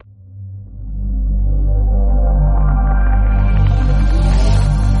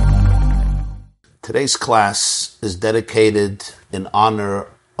Today's class is dedicated in honor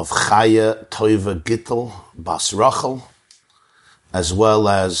of Chaya Toiva Gittel Bas Rachel, as well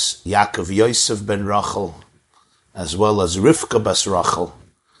as Yaakov Yosef ben Rachel, as well as Rivka Bas Rachel,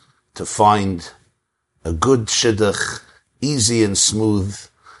 to find a good shidduch, easy and smooth,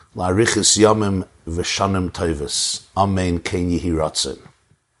 la'arichis yamim v'shanim toivus. Amen ken yehi ratzon.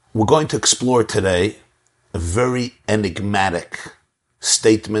 We're going to explore today a very enigmatic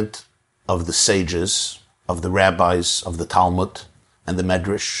statement of the sages, of the rabbis, of the Talmud, and the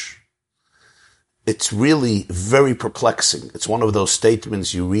Medrash. It's really very perplexing. It's one of those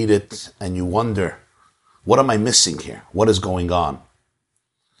statements, you read it and you wonder, what am I missing here? What is going on?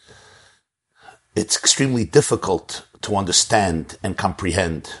 It's extremely difficult to understand and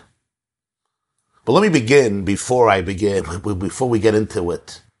comprehend. But let me begin, before we get into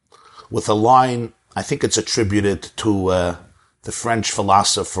it, with a line, I think it's attributed to the French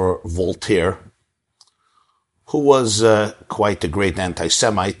philosopher Voltaire, who was quite a great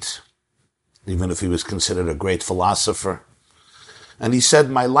anti-Semite, even if he was considered a great philosopher. And he said,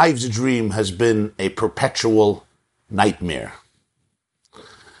 "My life's dream has been a perpetual nightmare."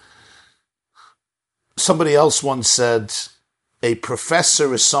 Somebody else once said, "A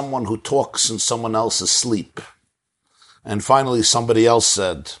professor is someone who talks in someone else's sleep." And finally, somebody else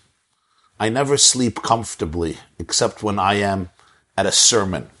said, "I never sleep comfortably except when I am at a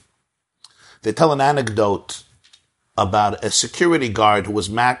sermon." They tell an anecdote about a security guard who was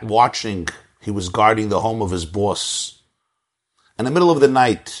watching. He was guarding the home of his boss. In the middle of the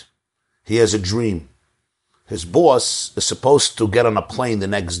night, he has a dream. His boss is supposed to get on a plane the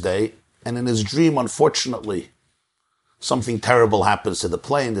next day, and in his dream, unfortunately, something terrible happens to the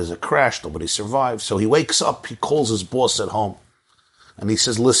plane. There's a crash. Nobody survives. So he wakes up. He calls his boss at home, and he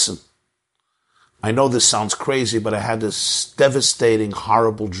says, "Listen, I know this sounds crazy, but I had this devastating,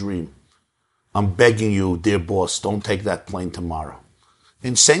 horrible dream. I'm begging you, dear boss, don't take that plane tomorrow."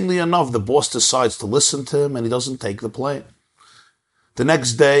 Insanely enough, the boss decides to listen to him and he doesn't take the plane. The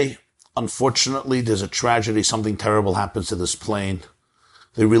next day, unfortunately, there's a tragedy. Something terrible happens to this plane.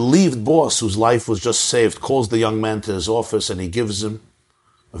 The relieved boss, whose life was just saved, calls the young man to his office and he gives him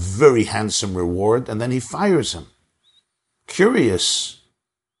a very handsome reward, and then he fires him. Curious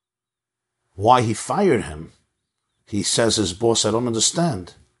why he fired him, he says to his boss, "I don't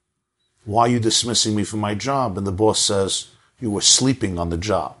understand. Why are you dismissing me from my job?" And the boss says, "You were sleeping on the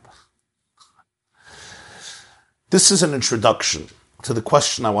job." This is an introduction to the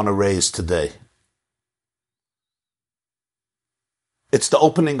question I want to raise today. It's the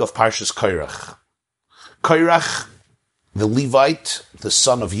opening of Parshas Korach. Korach, the Levite, the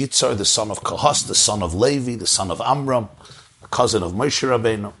son of Yitzhar, the son of Kohath, the son of Levi, the son of Amram, the cousin of Moshe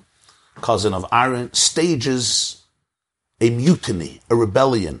Rabbeinu, cousin of Aaron, stages a mutiny, a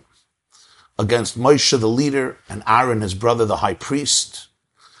rebellion against Moshe, the leader, and Aaron, his brother, the high priest.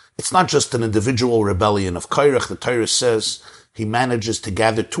 It's not just an individual rebellion of Korach. The Torah says he manages to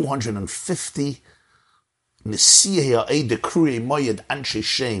gather 250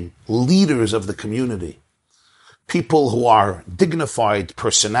 leaders of the community, people who are dignified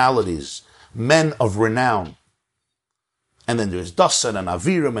personalities, men of renown. And then there's Dasan and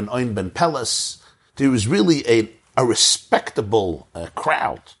Aviram and Oin ben Pelas. There is really a respectable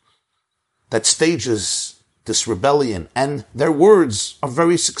crowd that stages this rebellion, and their words are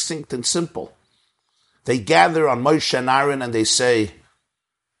very succinct and simple. They gather on Moshe and Aaron and they say,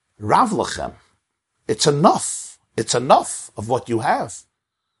 "Rav lachem, it's enough. It's enough of what you have.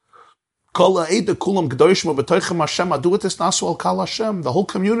 The whole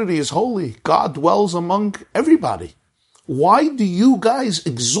community is holy. God dwells among everybody. Why do you guys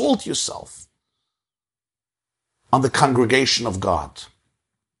exalt yourself on the congregation of God?"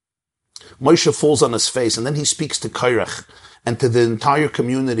 Moshe falls on his face, and then he speaks to Korach and to the entire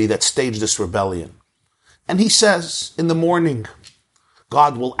community that staged this rebellion. And he says, in the morning,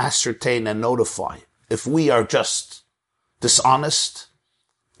 God will ascertain and notify if we are just dishonest,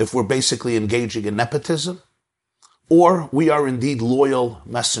 if we're basically engaging in nepotism, or we are indeed loyal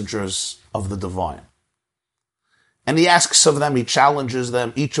messengers of the divine. And he asks of them, he challenges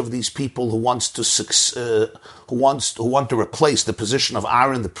them, each of these people who want to replace the position of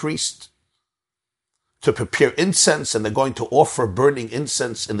Aaron the priest, to prepare incense, and they're going to offer burning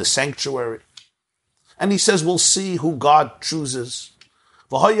incense in the sanctuary. And he says, we'll see who God chooses.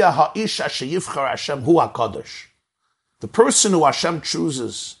 The person who Hashem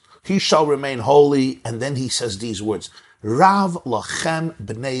chooses, he shall remain holy. And then he says these words, Rav lachem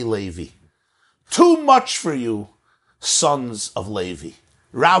b'nei Levi. Too much for you, sons of Levi.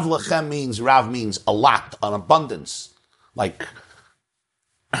 Rav lachem means a lot, an abundance. Like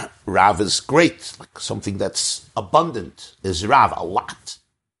Rav is great, like something that's abundant is Rav, a lot.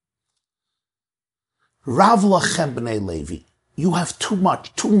 Rav lachem b'nei Levi, you have too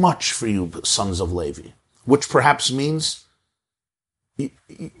much for you, sons of Levi, which perhaps means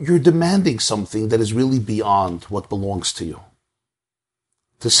you're demanding something that is really beyond what belongs to you.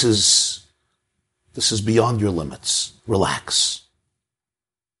 This is beyond your limits. Relax.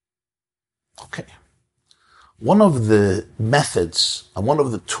 Okay. One of the methods and one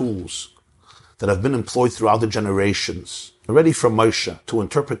of the tools that have been employed throughout the generations, already from Moshe, to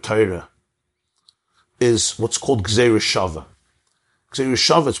interpret Torah, is what's called Gzeira Shava. Gzeira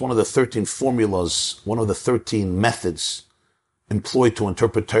Shava is one of the 13 formulas, one of the 13 methods employed to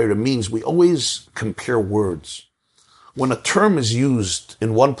interpret Torah. Means we always compare words. When a term is used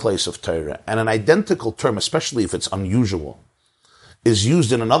in one place of Torah, and an identical term, especially if it's unusual, is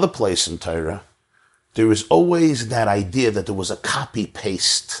used in another place in Torah, there is always that idea that there was a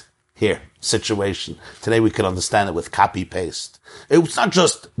copy-paste here situation. Today we can understand it with copy-paste. It's not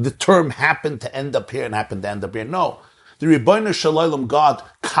just the term happened to end up here and happened to end up here. No. The Ribbono Shel Olam, God,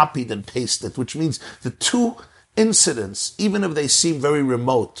 copied and pasted, which means the two incidents, even if they seem very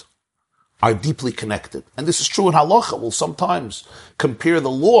remote, are deeply connected. And this is true in halacha. We'll sometimes compare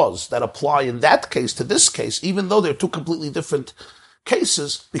the laws that apply in that case to this case, even though they're two completely different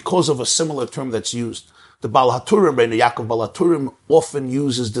cases, because of a similar term that's used. The Baal HaTurim, Rabbeinu Yaakov Baal HaTurim, often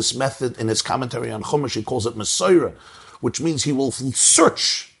uses this method in his commentary on Chumash. He calls it Mesorah, which means he will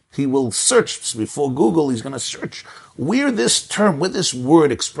search. He will search before Google. He's going to search where this term, where this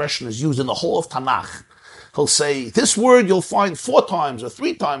word expression is used in the whole of Tanakh. He'll say, this word you'll find 4 times, or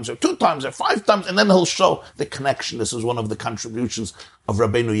 3 times, or 2 times, or 5 times, and then he'll show the connection. This is one of the contributions of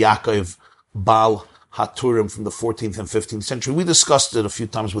Rabbeinu Yaakov Baal HaTurim from the 14th and 15th century. We discussed it a few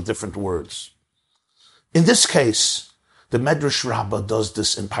times with different words. In this case, the Medrash Rabbah does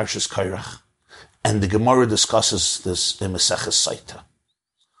this in Parshas Kairach, and the Gemara discusses this in Maseches Saita.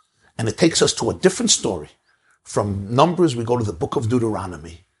 And it takes us to a different story. From Numbers, we go to the book of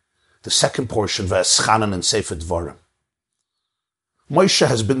Deuteronomy, the second portion, V'eschanan and Sefer Dvarim. Moshe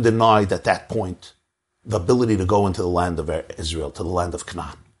has been denied at that point the ability to go into the land of Israel, to the land of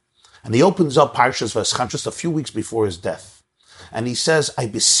Canaan. And he opens up Parshas V'eschanan just a few weeks before his death. And he says, I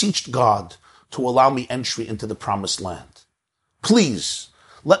beseeched God to allow me entry into the promised land. Please,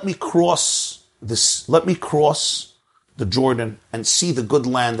 let me cross the Jordan and see the good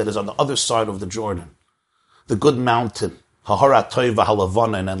land that is on the other side of the Jordan. The good mountain, Hahara Toiva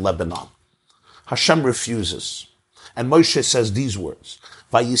Halavana and Lebanon. Hashem refuses. And Moshe says these words,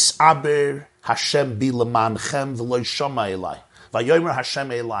 Vayisaber Hashem bi lemanchem v'lo shama elai. Vayomer Hashem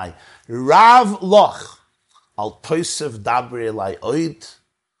elai. Rav loch al toisev daber elai oid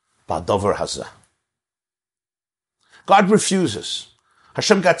ba'davar hazeh. God refuses.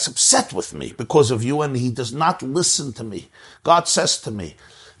 Hashem gets upset with me because of you, and he does not listen to me. God says to me,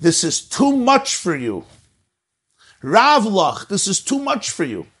 this is too much for you. Rav loch, this is too much for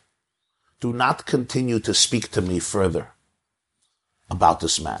you. Do not continue to speak to me further about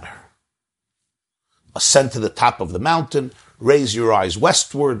this matter. Ascend to the top of the mountain, raise your eyes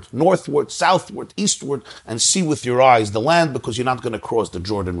westward, northward, southward, eastward, and see with your eyes the land, because you're not going to cross the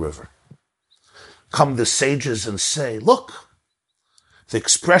Jordan River. Come the sages and say, look, the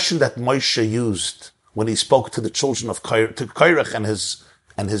expression that Moshe used when he spoke to the children of Kairach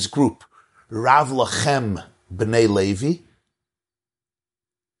and his group, Rav lachem b'nei Levi,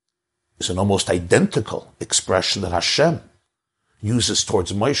 is an almost identical expression that Hashem uses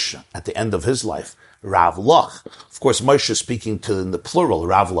towards Moshe at the end of his life, Rav Lach. Of course, Moshe is speaking in the plural,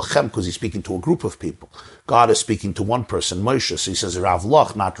 Rav Lachem, because he's speaking to a group of people. God is speaking to one person, Moshe, so he says Rav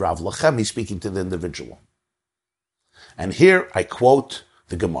Lach, not Rav Lachem. He's speaking to the individual. And here I quote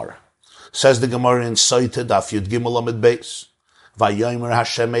the Gemara. Says the Gemara in Soita, Daf Yud Gimel Amid Beis, Vayomer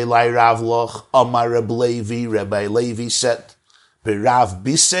Hashem Elai Rav Lach, Amar Reb Levi, Rabbi Levi said, B'Rav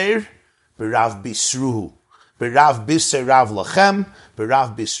Biser, B'Rav Bisruhu. B'Rav Biser Rav Lachem,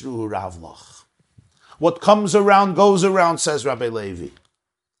 B'Rav Bisruhu Rav Lach. What comes around goes around, says Rabbi Levi.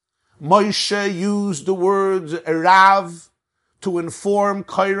 Moshe used the words Rav to inform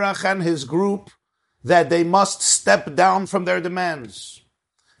Kairach and his group that they must step down from their demands.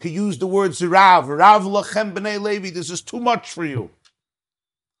 He used the words Rav lachem b'nei Levi, this is too much for you.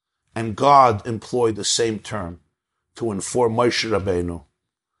 And God employed the same term to inform Moshe Rabbeinu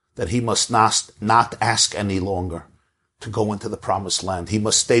that he must not ask any longer to go into the promised land. He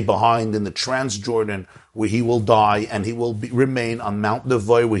must stay behind in the Transjordan, where he will die, and he will remain on Mount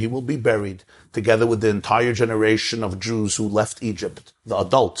Nevoy, where he will be buried, together with the entire generation of Jews who left Egypt, the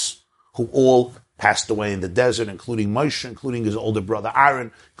adults, who all passed away in the desert, including Moshe, including his older brother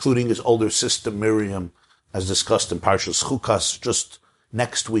Aaron, including his older sister Miriam, as discussed in Parshas Chukas, just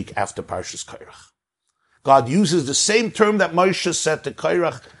next week after Parshas Kairach. God uses the same term that Moshe said to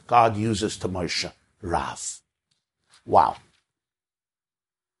Kairach, God uses to Moshe, Rav. Wow.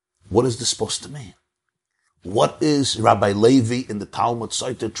 What is this supposed to mean? What is Rabbi Levi in the Talmud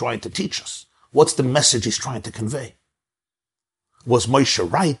Sotah trying to teach us? What's the message he's trying to convey? Was Moshe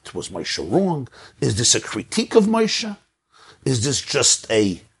right? Was Moshe wrong? Is this a critique of Moshe? Is this just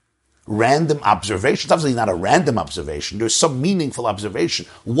a random observation? It's obviously not a random observation. There's some meaningful observation.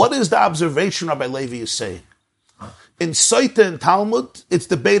 What is the observation Rabbi Levi is saying? In Sotah and Talmud, it's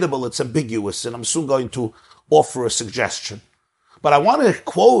debatable, it's ambiguous, and I'm soon going to offer a suggestion. But I want to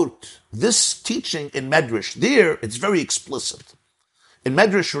quote this teaching in Medrash. There, it's very explicit. In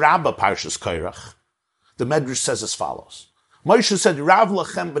Medrash Rabbah Parshas Kairach, the Medrash says as follows. Moshe said, Rav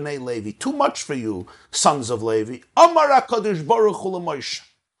lachem b'nei Levi, too much for you, sons of Levi. Amar HaKadosh Baruch Hu Moshe.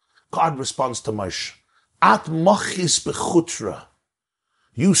 God responds to Moshe, At machis b'chutra.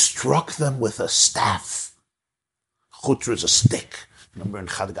 You struck them with a staff. Chutra is a stick. Remember in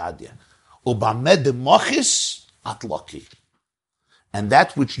Chad Gadya. Ubamed machis at lucky. And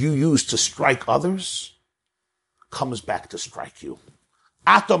that which you use to strike others comes back to strike you.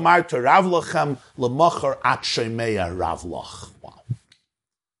 Atomar to Rav lachem lemachar at shemeya Rav lach. Wow.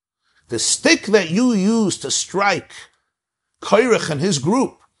 The stick that you use to strike Kairach and his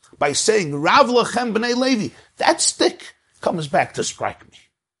group by saying Rav lachem b'nei Levi, that stick comes back to strike me.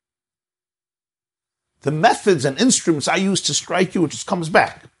 The methods and instruments I use to strike you, it just comes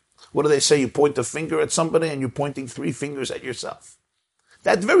back. What do they say? You point a finger at somebody and you're pointing 3 fingers at yourself.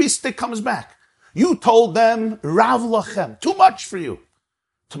 That very stick comes back. You told them, Rav lachem, too much for you.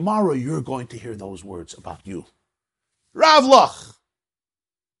 Tomorrow you're going to hear those words about you. Rav lach.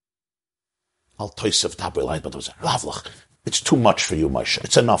 Al toisef tabelai, but those Rav lach. It's too much for you, Moshe.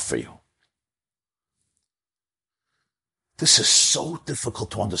 It's enough for you. This is so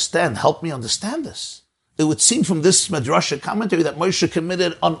difficult to understand. Help me understand this. It would seem from this Midrashic commentary that Moshe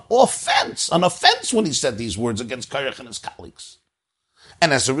committed an offense when he said these words against Kairach and his colleagues.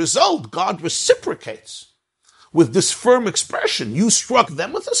 And as a result, God reciprocates with this firm expression, you struck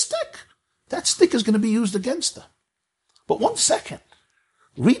them with a stick. That stick is going to be used against them. But 1 second.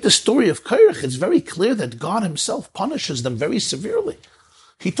 Read the story of Kairach. It's very clear that God himself punishes them very severely.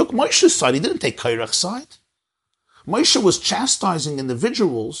 He took Moshe's side. He didn't take Kairach's side. Moshe was chastising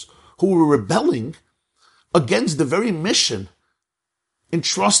individuals who were rebelling against the very mission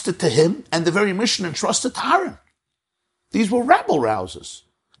entrusted to him and the very mission entrusted to Aaron. These were rabble rousers.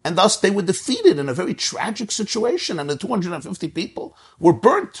 And thus they were defeated in a very tragic situation. And the 250 people were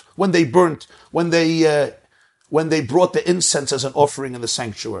burnt when they brought the incense as an offering in the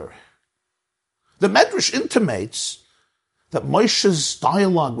sanctuary. The Medrash intimates that Moshe's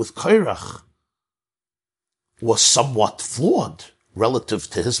dialogue with Kairach was somewhat flawed, relative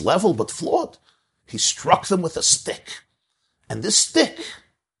to his level, but flawed. He struck them with a stick. And this stick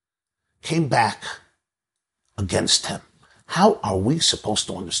came back against him. How are we supposed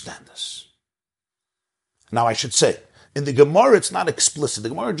to understand this? Now, I should say, in the Gemara, it's not explicit. The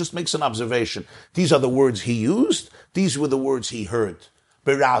Gemara just makes an observation. These are the words he used. These were the words he heard.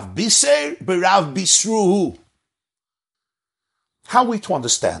 Berav biser, berav bisruhu. How are we to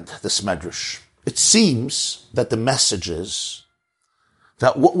understand this Medrash? It seems that the message is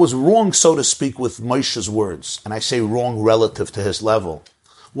that what was wrong, so to speak, with Moshe's words, and I say wrong relative to his level,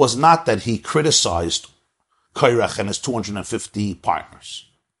 was not that he criticized Kairach and his 250 partners.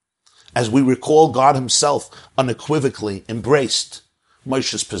 As we recall, God himself unequivocally embraced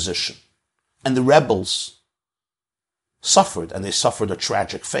Moshe's position. And the rebels suffered, and they suffered a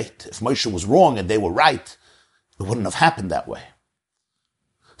tragic fate. If Moshe was wrong and they were right, it wouldn't have happened that way.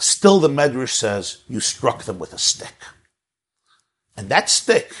 Still, the Medrash says, you struck them with a stick. And that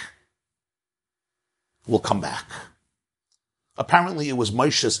stick will come back. Apparently, it was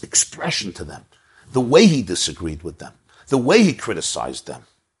Moshe's expression to them, the way he disagreed with them, the way he criticized them,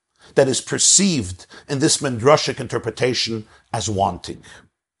 that is perceived in this Midrashic interpretation as wanting.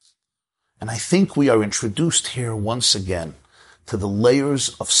 And I think we are introduced here once again to the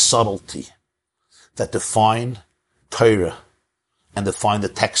layers of subtlety that define Torah and define the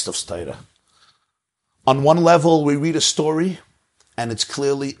text of Torah. On one level, we read a story and it's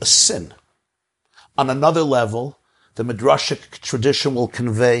clearly a sin. On another level, the Midrashic tradition will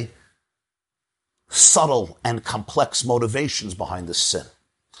convey subtle and complex motivations behind this sin.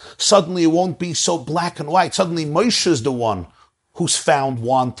 Suddenly it won't be so black and white. Suddenly Moshe is the one who's found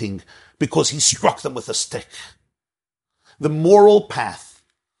wanting because he struck them with a stick. The moral path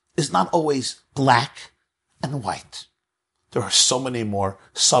is not always black and white. There are so many more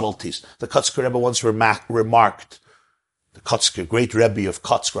subtleties. The Kotzker Rebbe once remarked, the Kotzker, great Rebbe of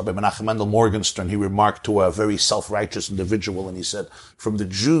Kotzk, Rabbi Menachem Mendel Morgenstern, he remarked to a very self-righteous individual, and he said, from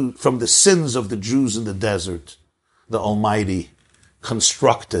the sins of the Jews in the desert, the Almighty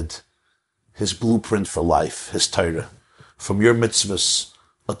constructed His blueprint for life, His Torah. From your mitzvahs,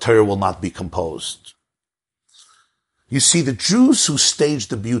 a Torah will not be composed. You see, the Jews who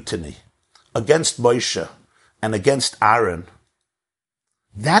staged the mutiny against Moshe and against Aaron,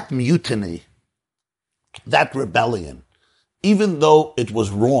 that mutiny, that rebellion, even though it was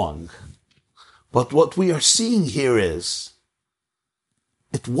wrong, but what we are seeing here is,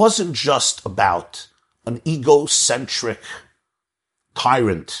 it wasn't just about an egocentric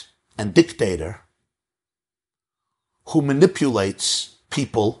tyrant and dictator who manipulates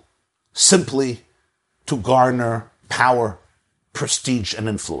people simply to garner power, prestige, and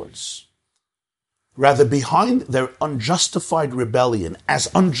influence. Rather, behind their unjustified rebellion,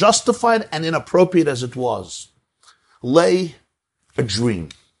 as unjustified and inappropriate as it was, lay a dream,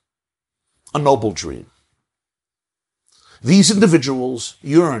 a noble dream. These individuals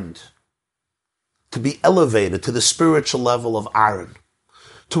yearned to be elevated to the spiritual level of Aaron,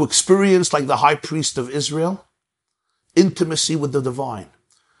 to experience, like the high priest of Israel, intimacy with the divine.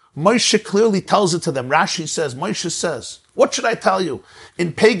 Moshe clearly tells it to them. Rashi says, Moshe says, what should I tell you?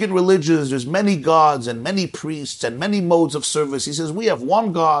 In pagan religions, there's many gods and many priests and many modes of service. He says, we have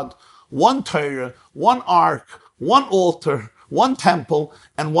one God, one Torah, one ark, one altar, one temple,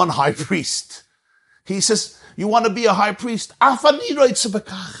 and one high priest. He says, you want to be a high priest? I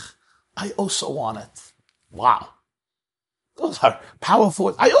also want it. Wow. Those are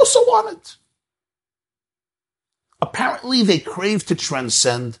powerful. I also want it. Apparently, they crave to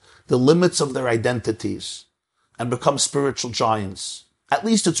transcend the limits of their identities and become spiritual giants. At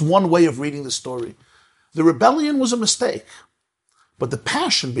least it's one way of reading the story. The rebellion was a mistake, but the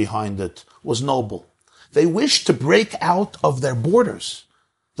passion behind it was noble. They wished to break out of their borders,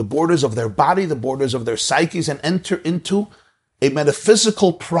 the borders of their body, the borders of their psyches, and enter into a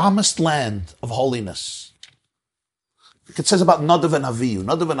metaphysical promised land of holiness. It says about Nadav and Avihu.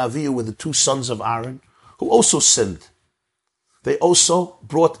 Nadav and Avihu were the two sons of Aaron who also sinned. They also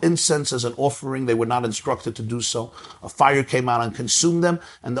brought incense as an offering. They were not instructed to do so. A fire came out and consumed them.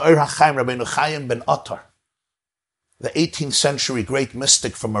 And the Ohr HaChaim, Rabbeinu Chaim ben Attar, the 18th century great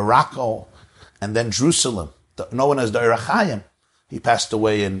mystic from Morocco and then Jerusalem, known as the Ohr HaChaim, he passed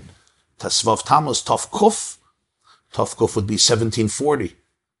away in Tesvav Tammuz, Tov Kuf. Tov Kuf would be 1740.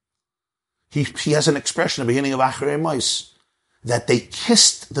 He has an expression at the beginning of Acharei Mos that they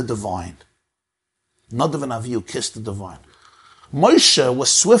kissed the divine. Nadav and Avihu kissed the divine. Moshe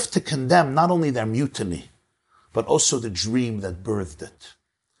was swift to condemn not only their mutiny, but also the dream that birthed it.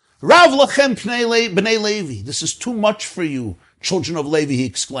 Rav lachem b'nei Levi, this is too much for you, children of Levi, he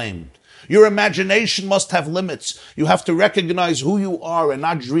exclaimed. Your imagination must have limits. You have to recognize who you are and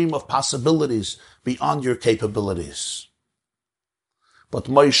not dream of possibilities beyond your capabilities. But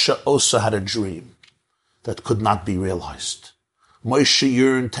Moshe also had a dream that could not be realized. Moshe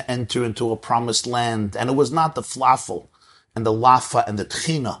yearned to enter into a promised land, and it was not the falafel and the lafa and the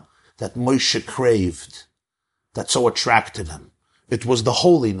tchina that Moshe craved that so attracted him. It was the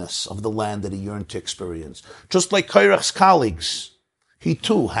holiness of the land that he yearned to experience. Just like Korach's colleagues, he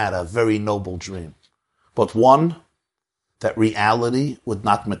too had a very noble dream, but one that reality would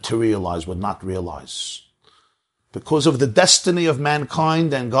not materialize, would not realize. Because of the destiny of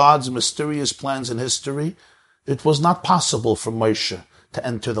mankind and God's mysterious plans in history, it was not possible for Moshe to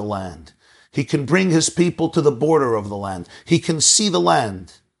enter the land. He can bring his people to the border of the land. He can see the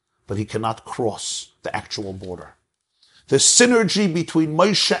land, but he cannot cross the actual border. The synergy between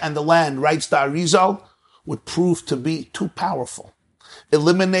Moshe and the land, writes the Arizal, would prove to be too powerful,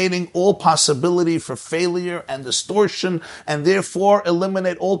 eliminating all possibility for failure and distortion, and therefore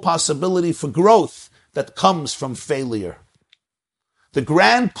eliminate all possibility for growth that comes from failure. The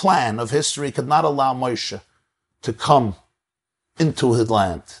grand plan of history could not allow Moshe to come into his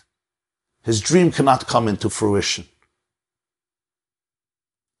land. His dream cannot come into fruition.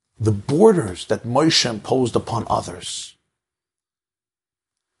 The borders that Moshe imposed upon others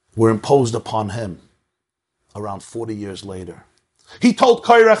were imposed upon him around 40 years later. He told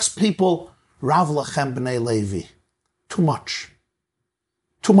Korach's people, Rav lachem b'nei Levi, too much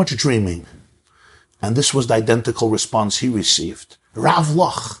dreaming. And this was the identical response he received. Rav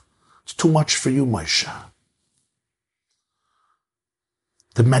lach, it's too much for you, Moshe.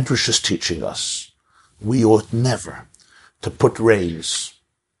 The Medrash is teaching us we ought never to put reins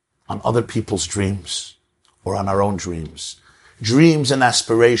on other people's dreams or on our own dreams. Dreams and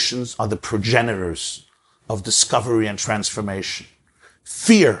aspirations are the progenitors of discovery and transformation.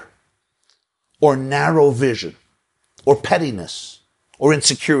 Fear, or narrow vision, or pettiness, or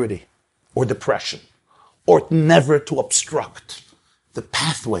insecurity, or depression, or never to obstruct the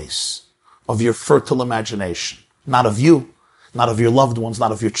pathways of your fertile imagination. Not of you, not of your loved ones,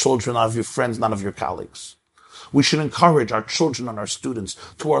 not of your children, not of your friends, not of your colleagues. We should encourage our children and our students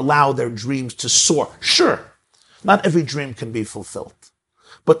to allow their dreams to soar. Sure, not every dream can be fulfilled.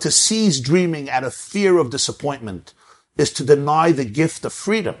 But to cease dreaming out of fear of disappointment is to deny the gift of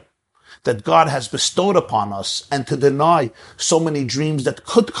freedom that God has bestowed upon us and to deny so many dreams that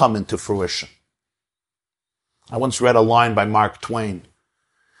could come into fruition. I once read a line by Mark Twain.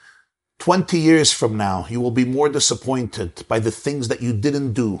 20 years from now, you will be more disappointed by the things that you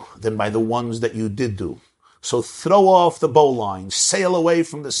didn't do than by the ones that you did do. So throw off the bowline, sail away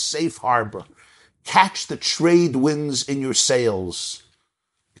from the safe harbor, catch the trade winds in your sails,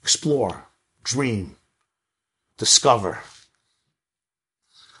 explore, dream, discover.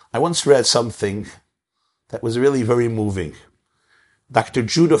 I once read something that was really very moving. Dr.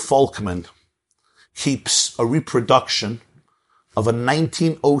 Judah Folkman keeps a reproduction of a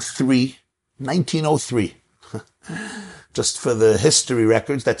 1903, just for the history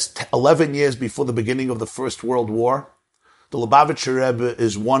records, that's 11 years before the beginning of the First World War. The Lubavitcher Rebbe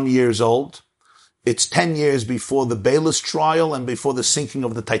is 1 year old. It's 10 years before the Beilis trial and before the sinking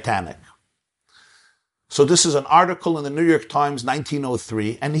of the Titanic. So this is an article in the New York Times,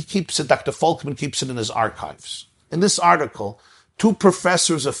 1903, and he keeps it, Dr. Folkman keeps it in his archives. In this article, 2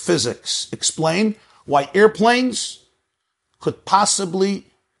 professors of physics explain why airplanes could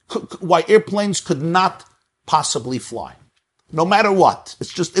not possibly fly. No matter what,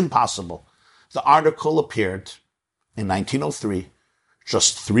 it's just impossible. The article appeared in 1903,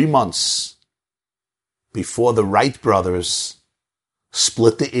 just 3 months before the Wright brothers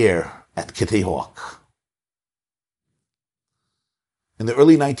split the air at Kitty Hawk. In the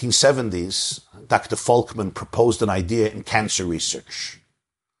early 1970s, Dr. Folkman proposed an idea in cancer research,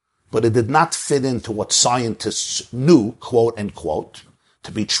 but it did not fit into what scientists knew, quote unquote,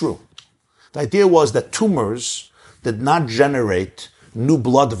 to be true. The idea was that tumors did not generate new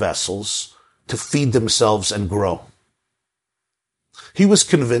blood vessels to feed themselves and grow. He was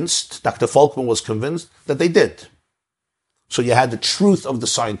convinced, Dr. Folkman was convinced, that they did. So you had the truth of the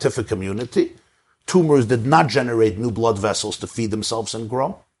scientific community. Tumors did not generate new blood vessels to feed themselves and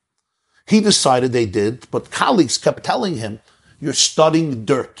grow. He decided they did, but colleagues kept telling him, you're studying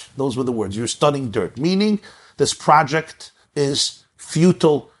dirt. Those were the words. You're studying dirt, meaning this project is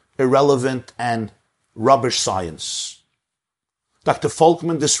futile, irrelevant, and rubbish science. Dr.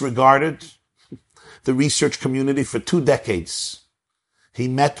 Folkman disregarded the research community for 2 decades. He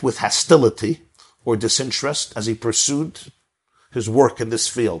met with hostility or disinterest as he pursued his work in this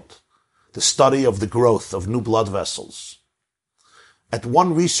field, the study of the growth of new blood vessels. At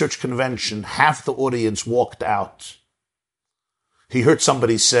one research convention, half the audience walked out. He heard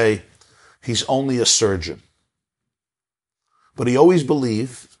somebody say, he's only a surgeon. But he always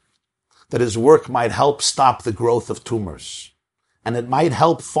believed that his work might help stop the growth of tumors, and it might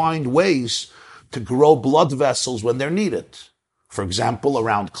help find ways to grow blood vessels when they're needed. For example,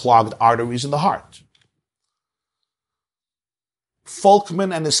 around clogged arteries in the heart.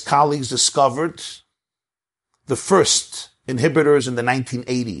 Folkman and his colleagues discovered the first inhibitors in the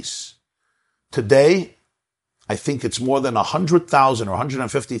 1980s. Today, I think it's more than 100,000 or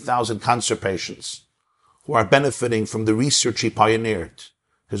 150,000 cancer patients who are benefiting from the research he pioneered.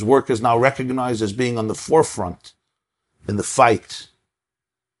 His work is now recognized as being on the forefront in the fight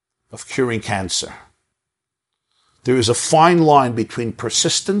of curing cancer. There is a fine line between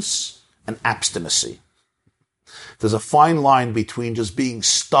persistence and abstinacy. There's a fine line between just being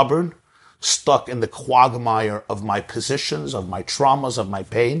stubborn, stuck in the quagmire of my positions, of my traumas, of my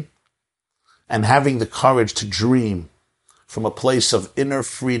pain, and having the courage to dream from a place of inner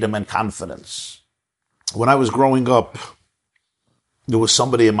freedom and confidence. When I was growing up, there was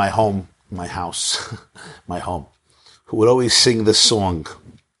somebody in my home, my house, my home, who would always sing this song.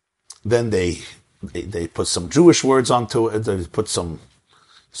 Then they put some Jewish words onto it, they put some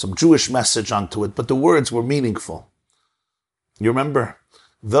Jewish message onto it, but the words were meaningful. You remember?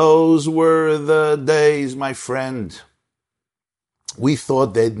 Those were the days, my friend. We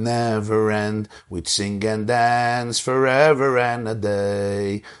thought they'd never end. We'd sing and dance forever and a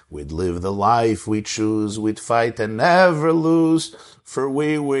day. We'd live the life we choose. We'd fight and never lose. For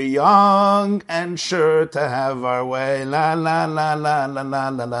we were young and sure to have our way. La la la la la la la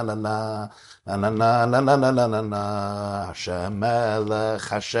la la la. Na na na na na na na na na. Hashem Melech,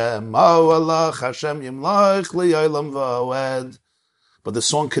 Hashem Mawalach, Hashem Yimlach Li'olam Va'ed. But the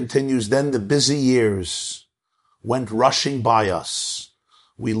song continues, then the busy years went rushing by us.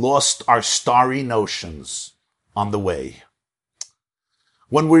 We lost our starry notions on the way.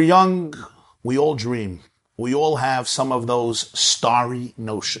 When we're young, we all dream. We all have some of those starry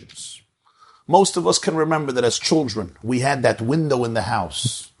notions. Most of us can remember that as children, we had that window in the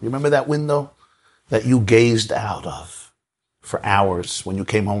house. You remember that window that you gazed out of for hours when you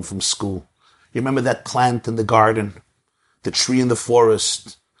came home from school? You remember that plant in the garden, the tree in the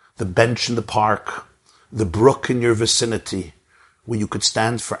forest, the bench in the park, the brook in your vicinity, where you could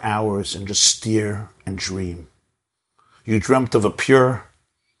stand for hours and just stare and dream. You dreamt of a pure,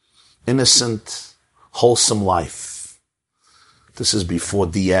 innocent, wholesome life. This is before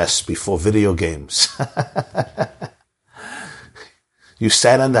DS, before video games. You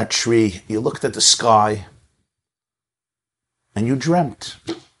sat on that tree, you looked at the sky, and you dreamt.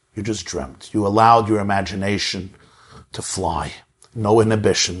 You just dreamt. You allowed your imagination to fly. No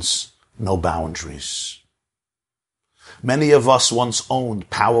inhibitions, no boundaries. Many of us once owned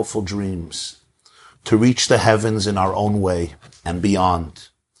powerful dreams to reach the heavens in our own way and beyond.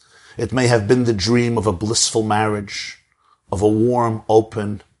 It may have been the dream of a blissful marriage, of a warm,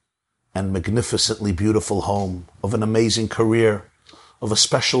 open, and magnificently beautiful home, of an amazing career, of a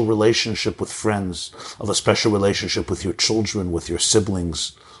special relationship with friends, of a special relationship with your children, with your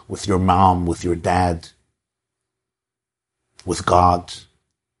siblings, with your mom, with your dad, with God,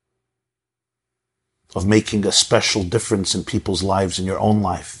 of making a special difference in people's lives, in your own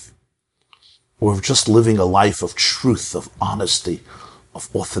life, or of just living a life of truth, of honesty,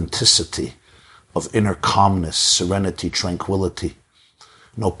 of authenticity, of inner calmness, serenity, tranquility,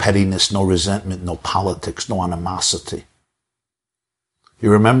 no pettiness, no resentment, no politics, no animosity.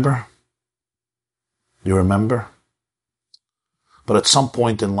 You remember? You remember? But at some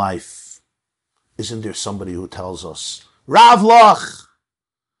point in life, isn't there somebody who tells us, Rav Loch,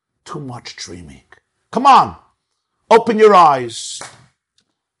 too much dreaming. Come on, open your eyes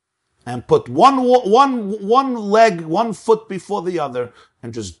and put one leg, one foot before the other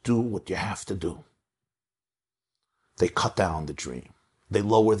and just do what you have to do. They cut down the dream. They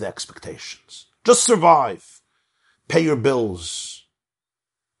lower the expectations. Just survive. Pay your bills.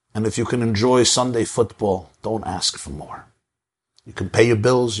 And if you can enjoy Sunday football, don't ask for more. You can pay your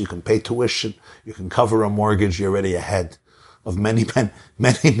bills, you can pay tuition, you can cover a mortgage, you're already ahead of many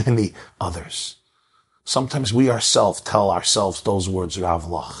others. Sometimes we ourselves tell ourselves those words, Rav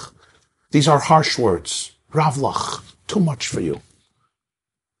Loch. These are harsh words. Rav Loch, too much for you.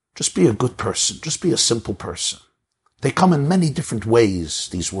 Just be a good person. Just be a simple person. They come in many different ways,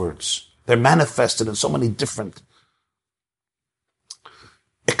 these words. They're manifested in so many different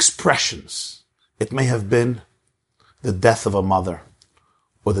expressions. It may have been the death of a mother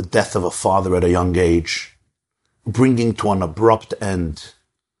or the death of a father at a young age, bringing to an abrupt end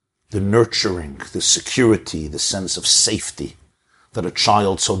the nurturing, the security, the sense of safety that a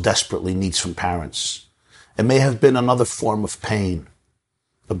child so desperately needs from parents. It may have been another form of pain,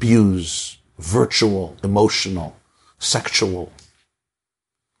 abuse, virtual, emotional, sexual,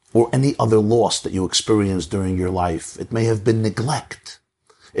 or any other loss that you experienced during your life. It may have been neglect.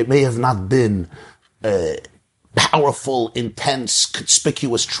 It may have not been powerful, intense,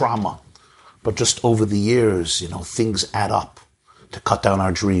 conspicuous trauma, but just over the years, things add up to cut down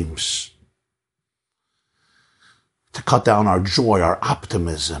our dreams, to cut down our joy, our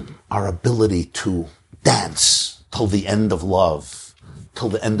optimism, our ability to dance till the end of love, till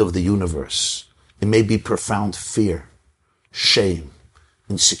the end of the universe. It may be profound fear, shame,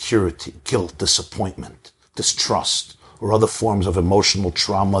 insecurity, guilt, disappointment, distrust, or other forms of emotional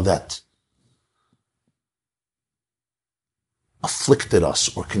trauma that afflicted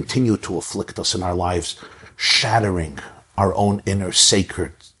us or continue to afflict us in our lives, shattering our own inner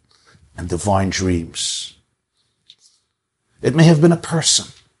sacred and divine dreams. It may have been a person,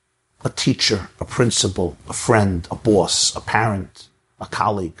 a teacher, a principal, a friend, a boss, a parent, a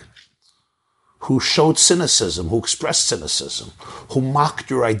colleague, who showed cynicism, who expressed cynicism, who mocked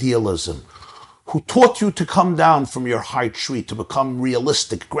your idealism, who taught you to come down from your high tree to become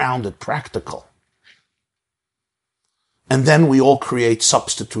realistic, grounded, practical. And then we all create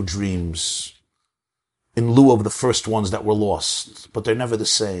substitute dreams in lieu of the first ones that were lost, but they're never the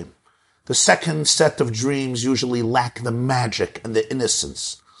same. The second set of dreams usually lack the magic and the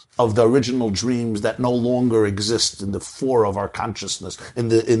innocence of the original dreams that no longer exist in the fore of our consciousness, in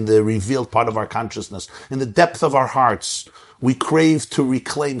the revealed part of our consciousness, in the depth of our hearts. We crave to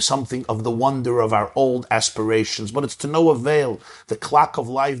reclaim something of the wonder of our old aspirations, but it's to no avail. The clock of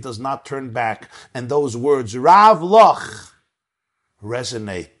life does not turn back, and those words, Rav Loch,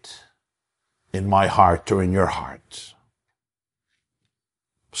 resonate in my heart or in your heart.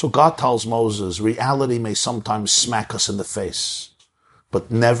 So God tells Moses, reality may sometimes smack us in the face,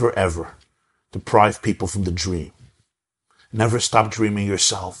 but never ever deprive people from the dream. Never stop dreaming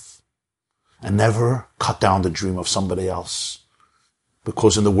yourself. And never cut down the dream of somebody else.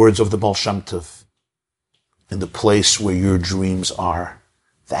 Because in the words of the Baal Shem Tov, in the place where your dreams are,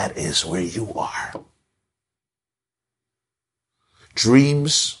 that is where you are.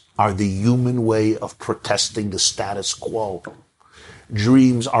 Dreams are the human way of protesting the status quo.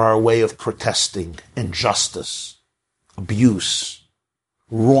 Dreams are our way of protesting injustice, abuse,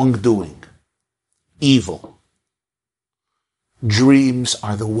 wrongdoing, evil. Dreams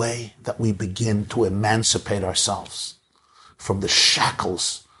are the way that we begin to emancipate ourselves from the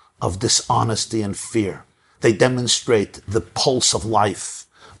shackles of dishonesty and fear. They demonstrate the pulse of life,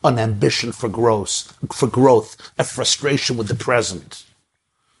 an ambition for growth, a frustration with the present.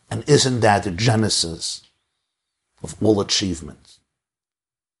 And isn't that the genesis of all achievement?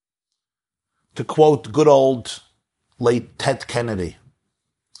 To quote good old late Ted Kennedy,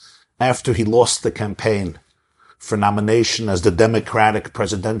 after he lost the campaign for nomination as the Democratic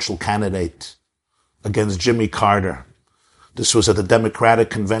presidential candidate against Jimmy Carter. This was at the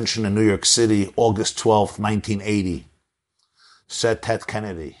Democratic Convention in New York City, August 12, 1980. Said Ted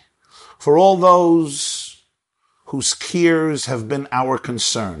Kennedy, for all those whose cares have been our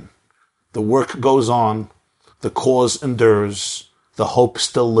concern, the work goes on, the cause endures, the hope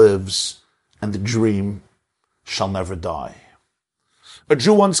still lives, and the dream shall never die. A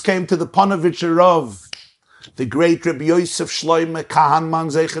Jew once came to the Panovich Rav, the great Rabbi Yosef Shloime Kahanman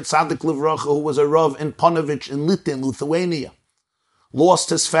Zeichet Tzadik Livracha, who was a Rav in Panovich in Litin, Lithuania,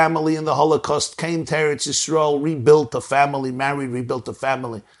 lost his family in the Holocaust, came to Eretz Yisrael, rebuilt a family, married, rebuilt a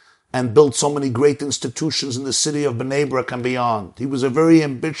family, and built so many great institutions in the city of Bnei Brak and beyond. He was a very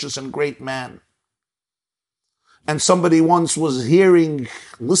ambitious and great man. And somebody once was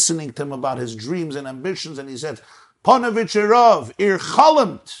listening to him about his dreams and ambitions, and he said, Panovich Rav, ir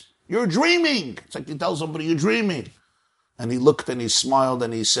chalamt, you're dreaming. It's like you tell somebody you're dreaming. And he looked and he smiled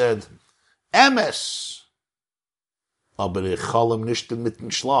and he said, Emes, aber ich chalem nicht mitten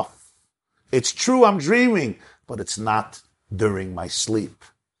Schlaf. It's true, I'm dreaming, but it's not during my sleep.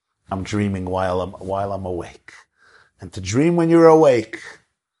 I'm dreaming while I'm awake. And to dream when you're awake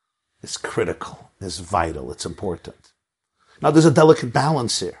is critical, is vital, it's important. Now there's a delicate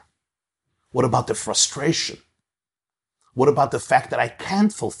balance here. What about the frustration? What about the fact that I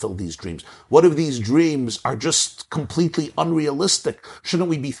can't fulfill these dreams? What if these dreams are just completely unrealistic? Shouldn't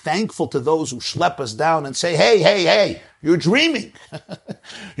we be thankful to those who schlep us down and say, hey, you're dreaming.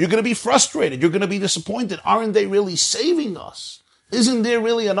 You're going to be frustrated. You're going to be disappointed. Aren't they really saving us? Isn't there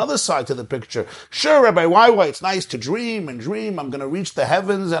really another side to the picture? Sure, Rabbi Why, it's nice to dream and dream. I'm going to reach the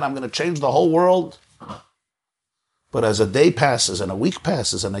heavens and I'm going to change the whole world. But as a day passes and a week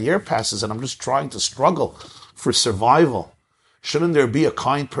passes and a year passes and I'm just trying to struggle for survival, shouldn't there be a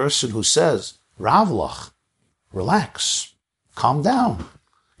kind person who says, Ravlach, relax, calm down.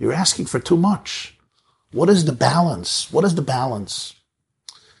 You're asking for too much. What is the balance? What is the balance?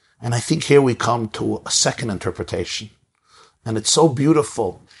 And I think here we come to a second interpretation. And it's so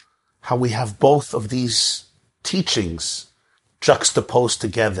beautiful how we have both of these teachings juxtaposed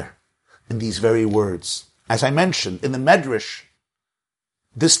together in these very words. As I mentioned, in the Medrash,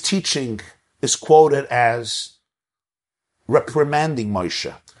 this teaching is quoted as reprimanding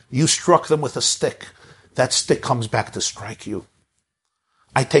Moshe. You struck them with a stick. That stick comes back to strike you.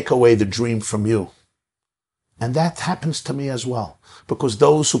 I take away the dream from you. And that happens to me as well. Because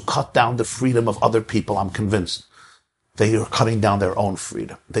those who cut down the freedom of other people, I'm convinced, they are cutting down their own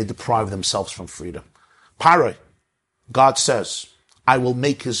freedom. They deprive themselves from freedom. Paroi, God says, I will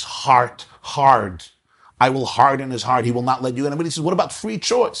make his heart hard. I will harden his heart. He will not let you in. But he says, what about free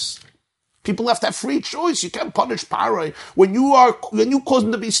choice? People have to have free choice. You can't punish Paroi when you cause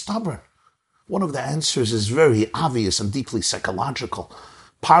them to be stubborn. One of the answers is very obvious and deeply psychological.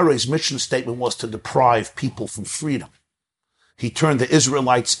 Paroi's mission statement was to deprive people from freedom. He turned the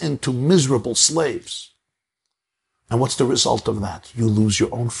Israelites into miserable slaves. And what's the result of that? You lose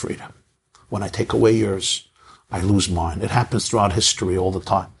your own freedom. When I take away yours, I lose mine. It happens throughout history all the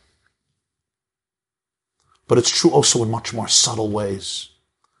time. But it's true also in much more subtle ways.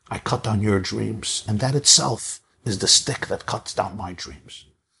 I cut down your dreams, and that itself is the stick that cuts down my dreams.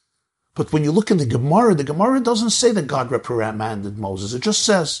 But when you look in the Gemara doesn't say that God reprimanded Moses. It just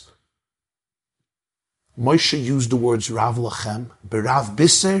says, Moshe used the words Rav Lachem, Berav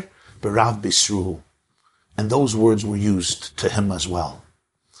Biser, Berav Bisruhu. And those words were used to him as well.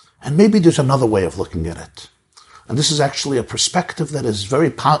 And maybe there's another way of looking at it. And this is actually a perspective that is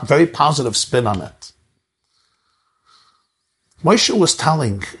very positive spin on it. Moshe was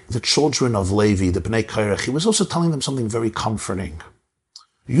telling the children of Levi, the Bnei Korach, he was also telling them something very comforting.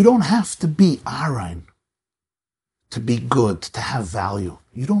 You don't have to be Aaron to be good, to have value.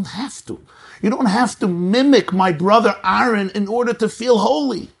 You don't have to. You don't have to mimic my brother Aaron in order to feel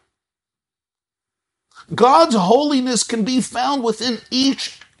holy. God's holiness can be found within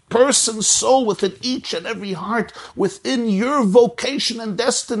each person's soul, within each and every heart, within your vocation and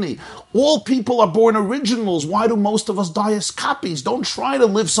destiny. All people are born originals. Why do most of us die as copies? Don't try to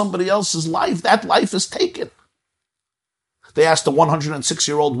live somebody else's life. That life is taken. They asked a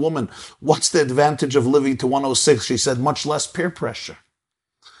 106-year-old woman, what's the advantage of living to 106? She said, much less peer pressure.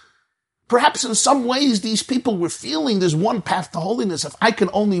 Perhaps in some ways these people were feeling there's one path to holiness. If I can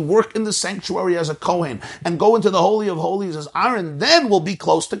only work in the sanctuary as a Kohen and go into the Holy of Holies as Aaron, then we'll be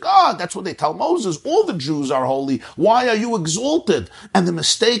close to God. That's what they tell Moses. All the Jews are holy. Why are you exalted? And the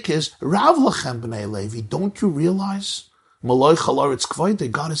mistake is, Rav Lachem b'nei Levi, don't you realize?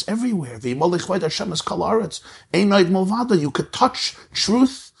 God is everywhere. You could touch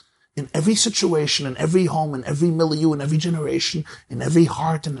truth in every situation, in every home, in every milieu, in every generation, in every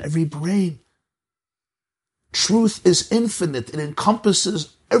heart, and every brain. Truth is infinite. It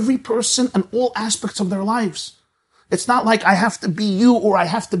encompasses every person and all aspects of their lives. It's not like I have to be you or I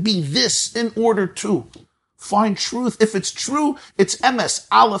have to be this in order to find truth. If it's true, it's emes,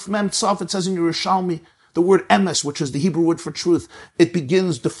 aleph, mem, tzav. It says in Yerushalmi, the word emes, which is the Hebrew word for truth, it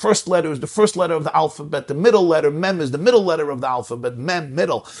begins, the first letter is the first letter of the alphabet, the middle letter, mem, is the middle letter of the alphabet, mem,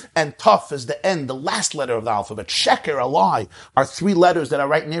 middle, and taf is the end, the last letter of the alphabet. Sheker, a lie, are three letters that are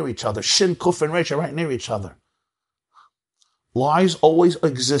right near each other. Shin, kuf, and resh are right near each other. Lies always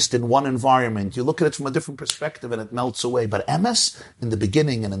exist in one environment. You look at it from a different perspective and it melts away. But emes, in the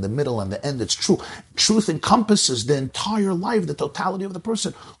beginning and in the middle and the end, it's true. Truth encompasses the entire life, the totality of the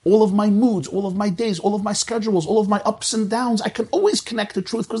person. All of my moods, all of my days, all of my schedules, all of my ups and downs. I can always connect to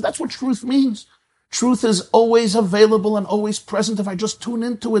truth because that's what truth means. Truth is always available and always present if I just tune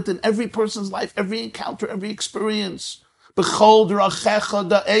into it in every person's life, every encounter, every experience. King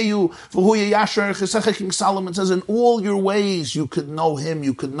Solomon says, in all your ways you could know him,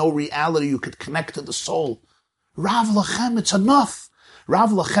 you could know reality, you could connect to the soul. Rav Lachem, it's enough.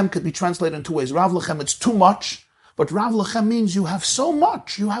 Rav Lachem could be translated in two ways. Rav Lachem, it's too much, but Rav Lachem means you have so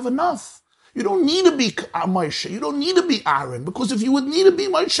much, you have enough. You don't need to be Moshe, you don't need to be Aaron, because if you would need to be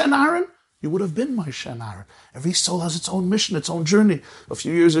Moshe and Aaron, you would have been Moshe and Aaron. Every soul has its own mission, its own journey. A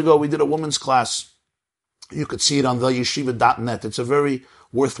few years ago, we did a women's class. You could see it on theyeshiva.net. It's a very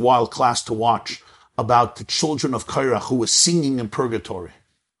worthwhile class to watch about the children of Korach who were singing in purgatory.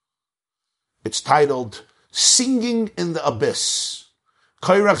 It's titled, Singing in the Abyss.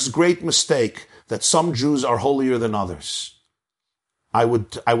 Korach's great mistake that some Jews are holier than others. I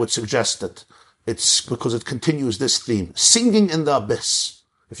would suggest that it's because it continues this theme. Singing in the Abyss.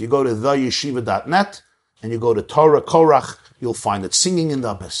 If you go to theyeshiva.net and you go to Torah Korach, you'll find it. Singing in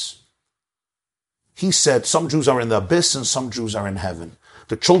the Abyss. He said some Jews are in the abyss and some Jews are in heaven.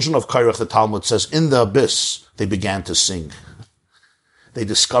 The children of Korach, the Talmud says, in the abyss, they began to sing. They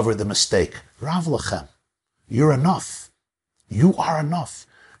discovered the mistake. Rav Lachem, you're enough. You are enough.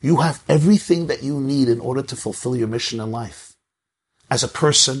 You have everything that you need in order to fulfill your mission in life. As a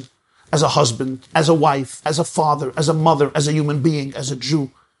person, as a husband, as a wife, as a father, as a mother, as a human being, as a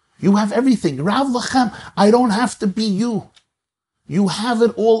Jew. You have everything. Rav Lachem, I don't have to be you. You have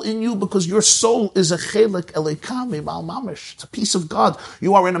it all in you because your soul is a chelik elikami bal mamish. It's a piece of God.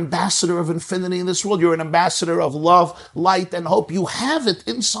 You are an ambassador of infinity in this world. You're an ambassador of love, light, and hope. You have it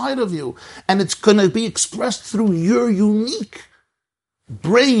inside of you. And it's going to be expressed through your unique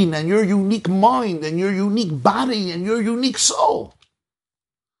brain and your unique mind and your unique body and your unique soul.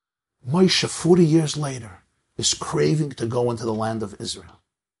 Moshe, 40 years later, is craving to go into the land of Israel.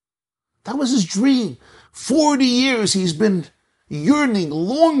 That was his dream. 40 years he's been yearning,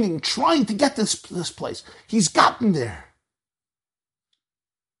 longing, trying to get this place. He's gotten there.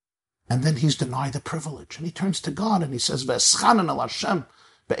 And then he's denied the privilege. And he turns to God and he says, V'eschanan al Hashem,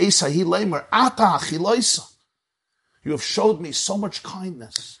 be'esahi leimer, ata achiloisa. You have showed me so much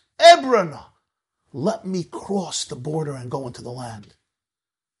kindness. Ebrana, let me cross the border and go into the land.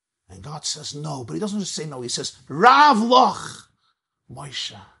 And God says no, but he doesn't just say no. He says, Rav loch,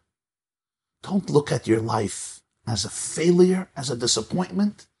 Moshe, don't look at your life as a failure, as a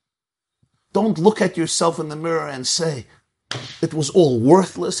disappointment. Don't look at yourself in the mirror and say, it was all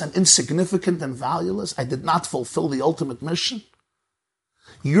worthless and insignificant and valueless. I did not fulfill the ultimate mission.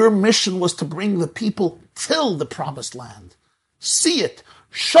 Your mission was to bring the people till the promised land. See it,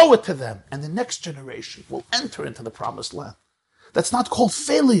 show it to them, and the next generation will enter into the promised land. That's not called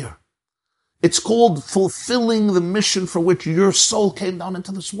failure. It's called fulfilling the mission for which your soul came down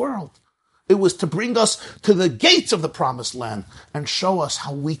into this world. It was to bring us to the gates of the promised land and show us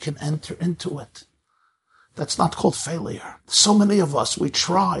how we can enter into it. That's not called failure. So many of us, we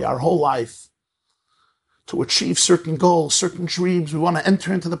try our whole life to achieve certain goals, certain dreams. We want to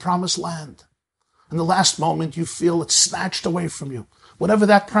enter into the promised land. In the last moment, you feel it's snatched away from you. Whatever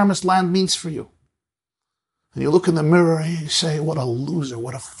that promised land means for you. And you look in the mirror and you say, what a loser,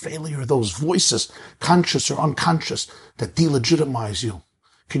 what a failure. Those voices, conscious or unconscious, that delegitimize you.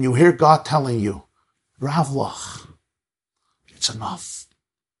 Can you hear God telling you, Ravlach, it's enough.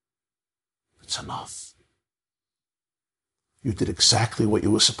 It's enough. You did exactly what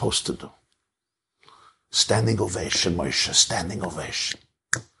you were supposed to do. Standing ovation, Moshe, standing ovation.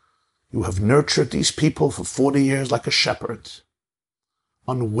 You have nurtured these people for 40 years like a shepherd,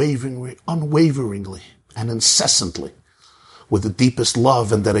 unwaveringly and incessantly, with the deepest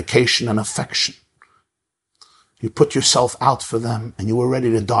love and dedication and affection. You put yourself out for them, and you were ready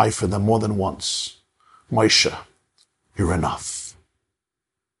to die for them more than once. Moshe, you're enough.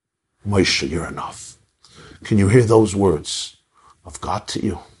 Moshe, you're enough. Can you hear those words of God to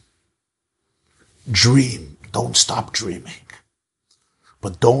you? Dream. Don't stop dreaming.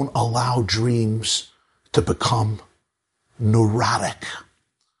 But don't allow dreams to become neurotic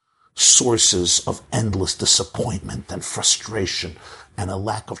sources of endless disappointment and frustration and a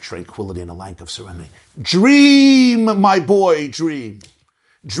lack of tranquility and a lack of serenity. Dream, my boy, dream.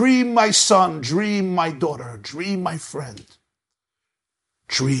 Dream, my son. Dream, my daughter. Dream, my friend.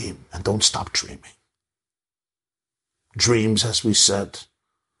 Dream, and don't stop dreaming. Dreams, as we said,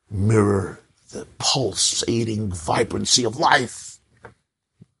 mirror the pulsating vibrancy of life.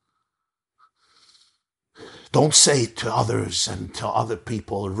 Don't say to others and to other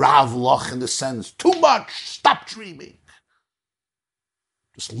people, Ravlach in the sense, too much, stop dreaming.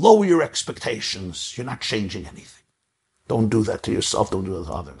 Just lower your expectations. You're not changing anything. Don't do that to yourself, don't do that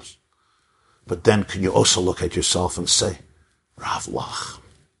to others. But then can you also look at yourself and say, Ravlach,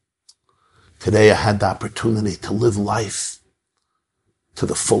 today I had the opportunity to live life to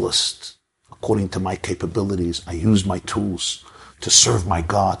the fullest, according to my capabilities. I used my tools to serve my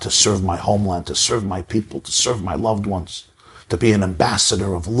God, to serve my homeland, to serve my people, to serve my loved ones, to be an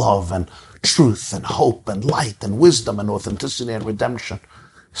ambassador of love and truth and hope and light and wisdom and authenticity and redemption.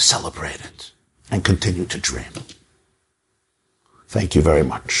 Celebrate it and continue to dream. Thank you very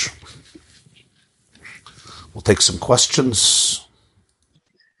much. We'll take some questions.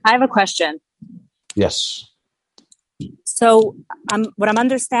 I have a question. Yes. So what I'm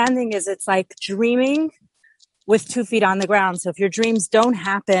understanding is it's like dreaming with 2 feet on the ground. So if your dreams don't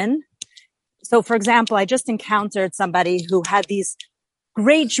happen, so for example, I just encountered somebody who had these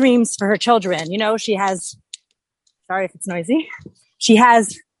great dreams for her children. You know, she has, sorry if it's noisy, she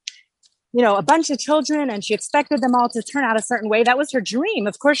has, you know, a bunch of children and she expected them all to turn out a certain way. That was her dream.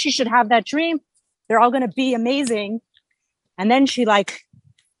 Of course, she should have that dream. They're all going to be amazing. And then she like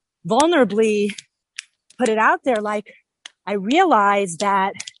vulnerably put it out there. Like, I realized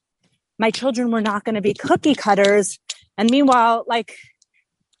that my children were not going to be cookie cutters. And meanwhile, like,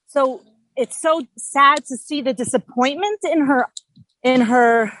 so it's so sad to see the disappointment in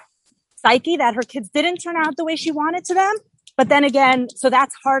her psyche that her kids didn't turn out the way she wanted to them. But then again, so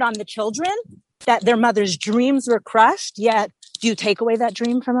that's hard on the children that their mother's dreams were crushed. Yet, do you take away that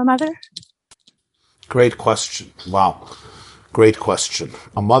dream from a mother? Great question. Wow. Great question.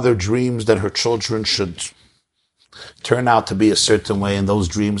 A mother dreams that her children should turn out to be a certain way, and those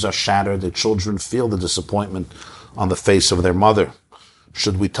dreams are shattered. The children feel the disappointment on the face of their mother.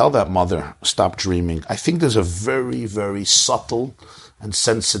 Should we tell that mother, stop dreaming? I think there's a very, very subtle and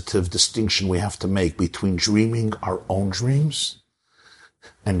sensitive distinction we have to make between dreaming our own dreams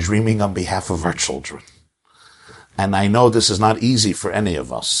and dreaming on behalf of our children. And I know this is not easy for any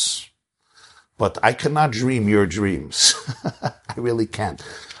of us, but I cannot dream your dreams. I really can't.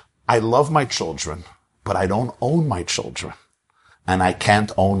 I love my children, but I don't own my children. And I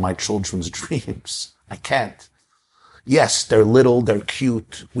can't own my children's dreams. I can't. Yes, they're little, they're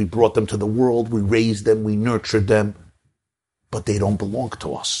cute. We brought them to the world, we raised them, we nurtured them. But they don't belong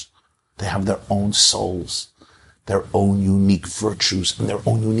to us. They have their own souls, their own unique virtues, and their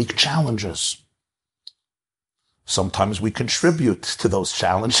own unique challenges. Sometimes we contribute to those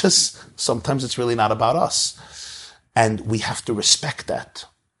challenges. Sometimes it's really not about us. And we have to respect that.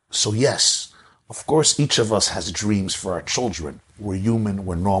 So yes, Of course, each of us has dreams for our children. We're human,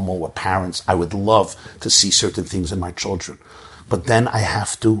 we're normal, we're parents. I would love to see certain things in my children. But then I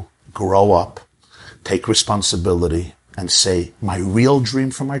have to grow up, take responsibility, and say, my real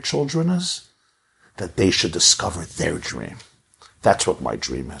dream for my children is that they should discover their dream. That's what my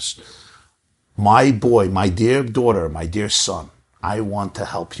dream is. My boy, my dear daughter, my dear son, I want to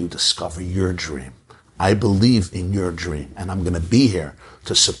help you discover your dream. I believe in your dream, and I'm going to be here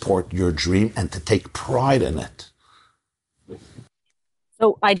to support your dream and to take pride in it.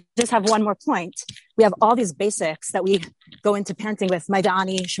 So I just have one more point. We have all these basics that we go into parenting with,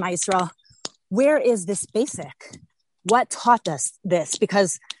 Maidani, Shema Yisrael. Where is this basic? What taught us this?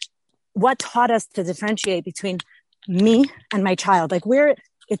 Because what taught us to differentiate between me and my child? Like where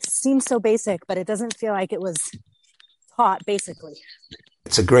it seems so basic, but it doesn't feel like it was taught basically.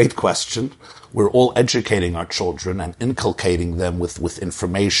 It's a great question. We're all educating our children and inculcating them with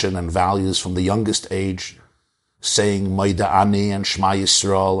information and values from the youngest age, saying Moida Ani and Shema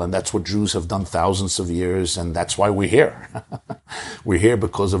Yisrael, and that's what Jews have done thousands of years, and that's why we're here. We're here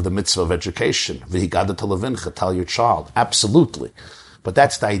because of the mitzvah of education. V'higada levincha, tell your child. Absolutely. But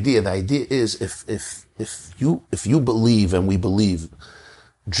that's the idea. The idea is if you believe, and we believe,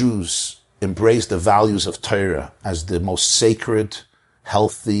 Jews embrace the values of Torah as the most sacred,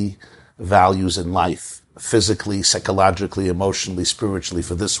 healthy values in life, physically, psychologically, emotionally, spiritually,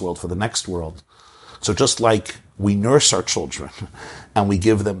 for this world, for the next world. So just like we nurse our children and we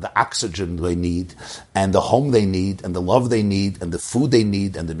give them the oxygen they need and the home they need and the love they need and the food they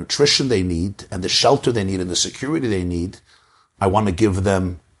need and the nutrition they need and the shelter they need and the security they need, I want to give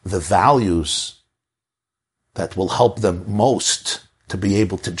them the values that will help them most to be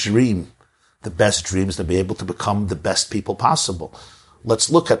able to dream the best dreams, to be able to become the best people possible.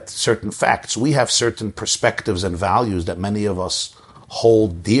 Let's look at certain facts. We have certain perspectives and values that many of us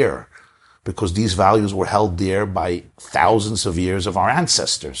hold dear because these values were held dear by thousands of years of our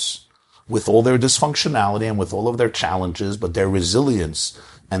ancestors, with all their dysfunctionality and with all of their challenges, but their resilience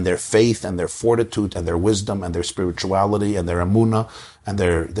and their faith and their fortitude and their wisdom and their spirituality and their emunah and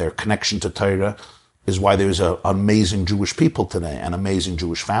their connection to Torah is why there's an amazing Jewish people today and amazing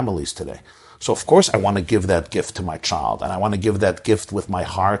Jewish families today. So of course I want to give that gift to my child, and I want to give that gift with my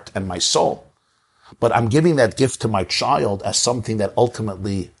heart and my soul. But I'm giving that gift to my child as something that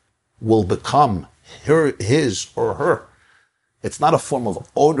ultimately will become his or her. It's not a form of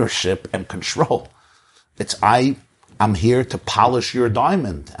ownership and control. It's I'm here to polish your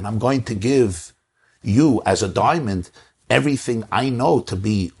diamond, and I'm going to give you as a diamond everything I know to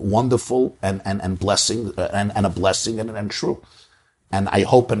be wonderful and blessing and a blessing and true. And I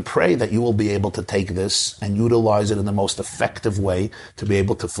hope and pray that you will be able to take this and utilize it in the most effective way to be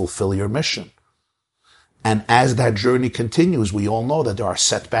able to fulfill your mission. And as that journey continues, we all know that there are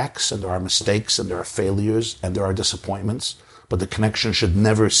setbacks and there are mistakes and there are failures and there are disappointments, but the connection should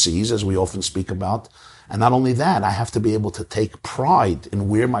never cease, as we often speak about. And not only that, I have to be able to take pride in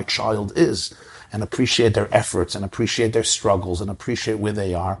where my child is and appreciate their efforts and appreciate their struggles and appreciate where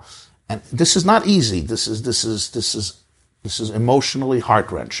they are. And this is not easy. This is emotionally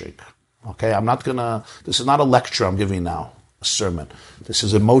heart-wrenching. Okay, this is not a lecture I'm giving now, a sermon. This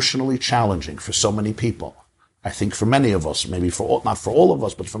is emotionally challenging for so many people. I think for many of us, maybe not for all of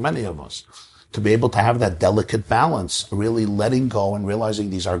us, but for many of us, to be able to have that delicate balance, really letting go and realizing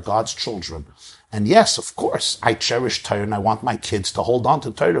these are God's children. And yes, of course, I cherish Torah and I want my kids to hold on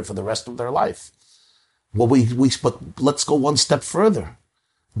to Torah for the rest of their life. Well, but let's go one step further.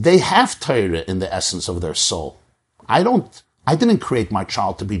 They have Torah in the essence of their soul. I didn't create my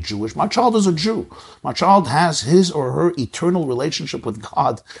child to be Jewish. My child is a Jew. My child has his or her eternal relationship with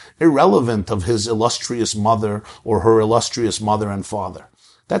God, irrelevant of his illustrious mother or her illustrious mother and father.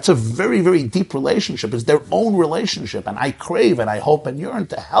 That's a very, very deep relationship. It's their own relationship. And I crave and I hope and yearn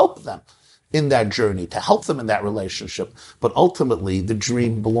to help them in that journey, to help them in that relationship. But ultimately, the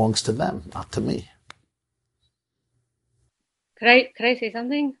dream belongs to them, not to me. Could I say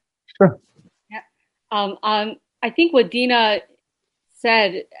something? Sure. Yeah. I think what Dina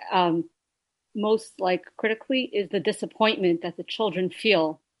said most critically is the disappointment that the children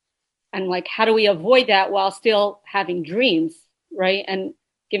feel, and how do we avoid that while still having dreams, right? And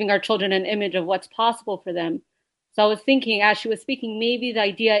giving our children an image of what's possible for them. So I was thinking as she was speaking, maybe the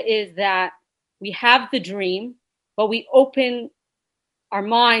idea is that we have the dream, but we open our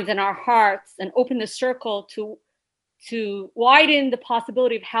minds and our hearts and open the circle to widen the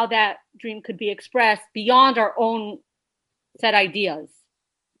possibility of how that dream could be expressed beyond our own set ideas,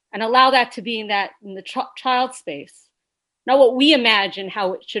 and allow that to be in the child space. Not what we imagine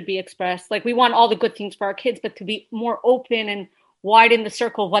how it should be expressed. We want all the good things for our kids, but to be more open and widen the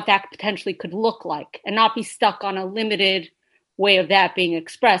circle of what that potentially could look like and not be stuck on a limited way of that being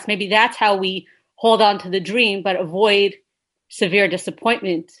expressed. Maybe that's how we hold on to the dream, but avoid severe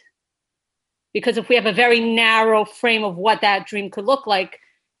disappointment. Because if we have a very narrow frame of what that dream could look like,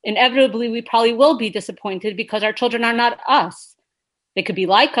 inevitably we probably will be disappointed because our children are not us. They could be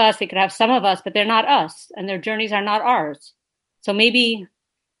like us, they could have some of us, but they're not us, and their journeys are not ours. So maybe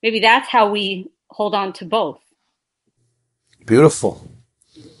that's how we hold on to both. Beautiful.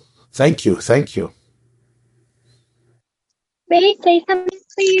 Thank you. May I say something,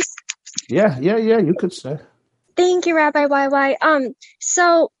 please? Yeah, you could say. Thank you, Rabbi YY.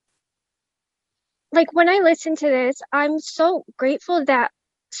 So, like, when I listen to this, I'm so grateful that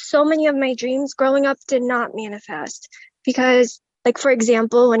so many of my dreams growing up did not manifest. Because, like, for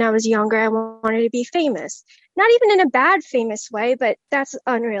example, when I was younger, I wanted to be famous. Not even in a bad famous way, but that's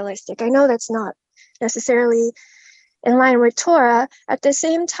unrealistic. I know that's not necessarily in line with Torah. At the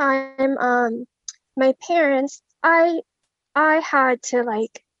same time, my parents, I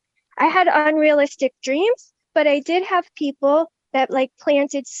had unrealistic dreams, but I did have people that like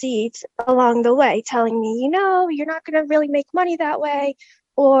planted seeds along the way telling me, you're not going to really make money that way,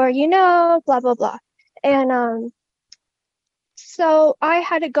 or, blah, blah, blah. And so I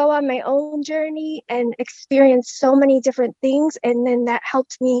had to go on my own journey and experience so many different things. And then that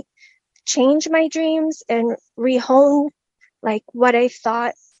helped me change my dreams and rehone like what I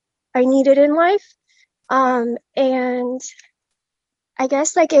thought I needed in life. And I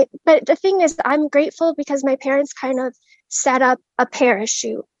guess but the thing is, I'm grateful because my parents kind of set up a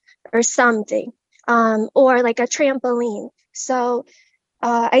parachute or something, or like a trampoline. So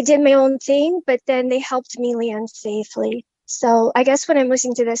I did my own thing, but then they helped me land safely. So I guess when I'm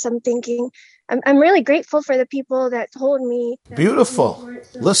listening to this, I'm thinking, I'm really grateful for the people that told me. Beautiful.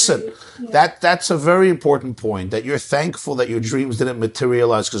 Listen, that's a very important point, that you're thankful that your dreams didn't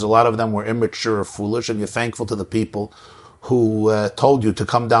materialize because a lot of them were immature or foolish, and you're thankful to the people who told you to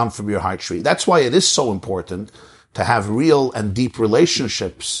come down from your high tree. That's why it is so important to have real and deep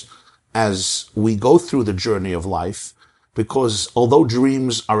relationships as we go through the journey of life, because although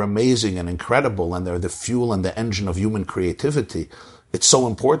dreams are amazing and incredible and they're the fuel and the engine of human creativity, it's so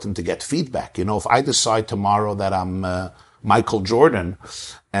important to get feedback. If I decide tomorrow that I'm Michael Jordan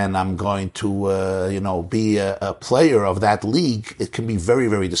and I'm going to, be a player of that league, it can be very,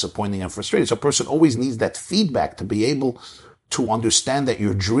 very disappointing and frustrating. So a person always needs that feedback to be able to understand that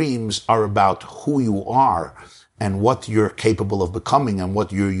your dreams are about who you are and what you're capable of becoming and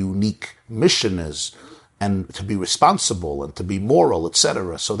what your unique mission is, and to be responsible and to be moral,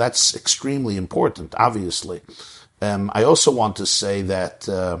 etc. So that's extremely important, obviously. I also want to say that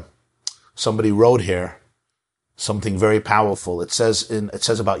somebody wrote here something very powerful. It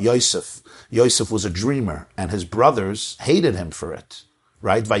says about Yosef. Yosef was a dreamer, and his brothers hated him for it.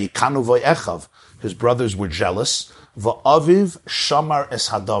 Right? Vayikanu v'echav. His brothers were jealous. Va'aviv shamar es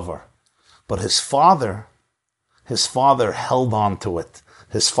hadavar. But his father held on to it.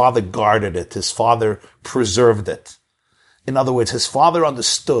 His father guarded it. His father preserved it. In other words, his father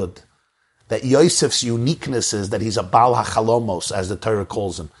understood that Yosef's uniqueness is that he's a Baal HaChalomos, as the Torah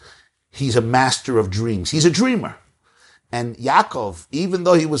calls him. He's a master of dreams. He's a dreamer. And Yaakov, even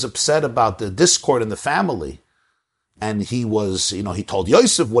though he was upset about the discord in the family, and he was, he told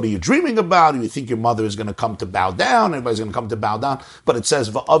Yosef, what are you dreaming about? You think your mother is going to come to bow down? Everybody's going to come to bow down. But it says,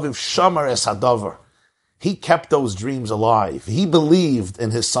 Va'aviv shamar es hadavar. He kept those dreams alive. He believed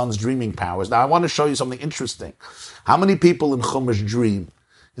in his son's dreaming powers. Now, I want to show you something interesting. How many people in Chumash dream?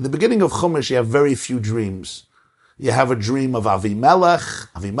 In the beginning of Chumash, you have very few dreams. You have a dream of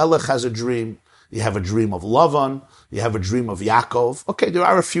Avimelech. Avimelech has a dream. You have a dream of Lavan. You have a dream of Yaakov. Okay, there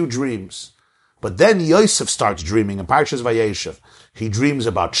are a few dreams. But then Yosef starts dreaming in Parshas Vayeshev. He dreams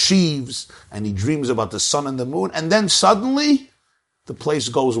about sheaves, and he dreams about the sun and the moon, and then suddenly the place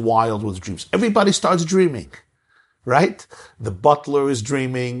goes wild with dreams. Everybody starts dreaming, right? The butler is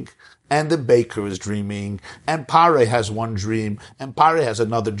dreaming, and the baker is dreaming, and Pare has one dream, and Pare has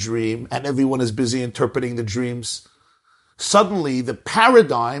another dream, and everyone is busy interpreting the dreams. Suddenly, the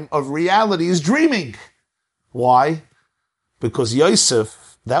paradigm of reality is dreaming. Why? Because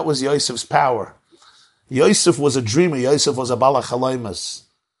Yosef, that was Yosef's power. Yosef was a dreamer. Yosef was a Baal HaChalomos.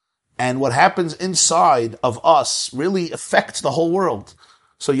 And what happens inside of us really affects the whole world.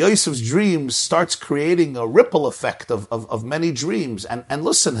 So Yosef's dreams starts creating a ripple effect of many dreams. And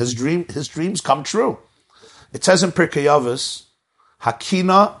listen, his dreams come true. It says in Pirkei Avos,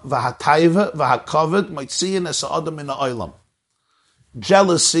 Hakina v'hataiva v'hakavod moitziin es ha'adam min ha'olam.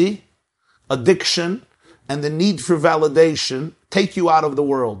 Jealousy, addiction, and the need for validation take you out of the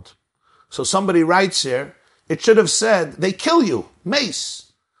world. So somebody writes here, It should have said, they kill you.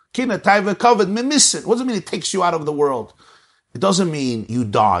 Mace. Kina taiva kavod mimisin. What does it mean it takes you out of the world? It doesn't mean you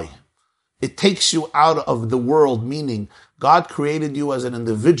die. It takes you out of the world, meaning God created you as an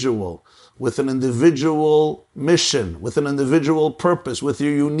individual, with an individual mission, with an individual purpose, with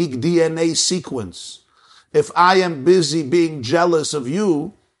your unique DNA sequence. If I am busy being jealous of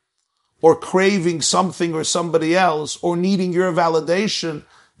you, or craving something or somebody else, or needing your validation,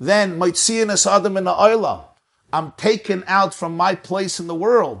 then Maitzianas Adam in the Olam. I'm taken out from my place in the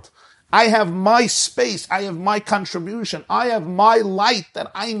world. I have my space. I have my contribution. I have my light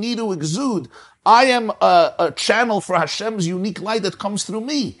that I need to exude. I am a channel for Hashem's unique light that comes through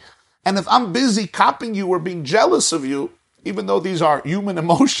me. And if I'm busy copying you or being jealous of you, even though these are human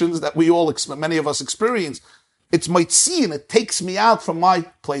emotions that we all, many of us experience, it's Maitzi, and it takes me out from my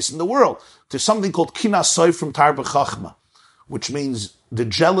place in the world. There's something called Kina Soifrim Tarba Chachma, which means the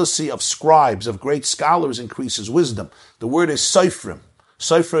jealousy of scribes, of great scholars, increases wisdom. The word is Soifrim.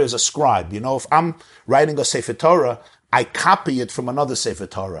 Sofer is a scribe. You know, if I'm writing a Sefer Torah, I copy it from another Sefer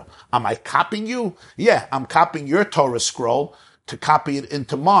Torah. Am I copying you? Yeah, I'm copying your Torah scroll to copy it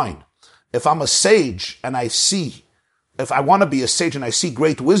into mine. If I'm a sage and if I want to be a sage and I see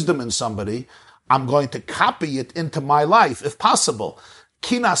great wisdom in somebody, I'm going to copy it into my life, if possible.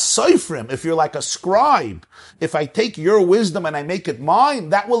 Kina Soifrim, if you're like a scribe, if I take your wisdom and I make it mine,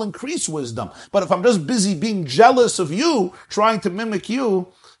 that will increase wisdom. But if I'm just busy being jealous of you, trying to mimic you,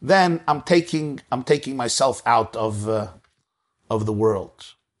 then I'm taking myself out of the world.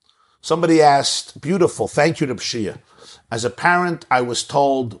 Somebody asked, beautiful, thank you to Pshia. As a parent, I was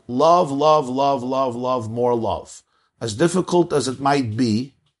told, love, love, love, love, love, more love. As difficult as it might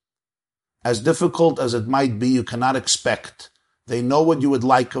be, you cannot expect. They know what you would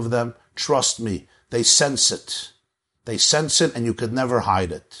like of them. Trust me. They sense it. They sense it and you could never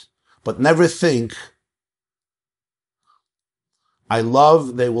hide it. But never think, I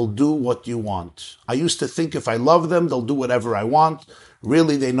love, they will do what you want. I used to think if I love them, they'll do whatever I want.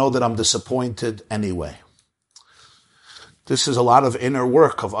 Really, they know that I'm disappointed anyway. This is a lot of inner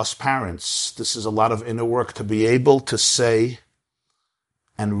work of us parents. This is a lot of inner work to be able to say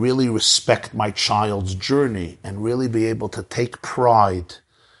and really respect my child's journey and really be able to take pride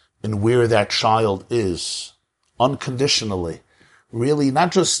in where that child is unconditionally. Really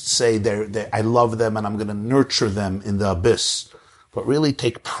not just say I love them and I'm going to nurture them in the abyss, but really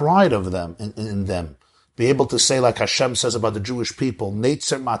take pride of them in them. Be able to say, like Hashem says about the Jewish people,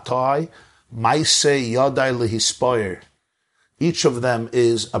 Neitzer matai, maise yadai lehispoyer. Each of them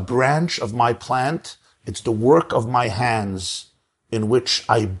is a branch of my plant. It's the work of my hands in which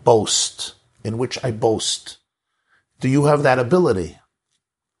I boast. Do you have that ability?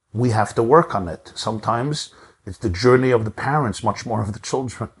 We have to work on it. Sometimes it's the journey of the parents, much more of the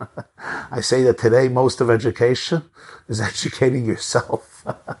children. I say that today most of education is educating yourself.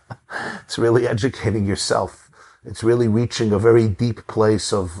 It's really educating yourself. It's really reaching a very deep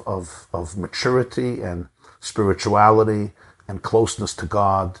place of maturity and spirituality and closeness to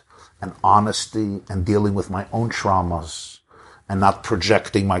God and honesty and dealing with my own traumas and not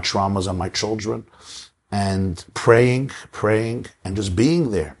projecting my traumas on my children and praying and just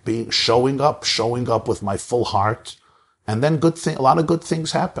being there, showing up with my full heart. And then a lot of good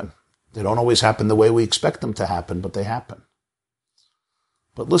things happen. They don't always happen the way we expect them to happen, but they happen.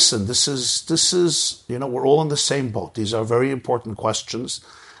 But listen, this is, we're all in the same boat. These are very important questions.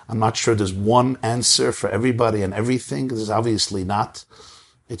 I'm not sure there's one answer for everybody and everything. There's obviously not.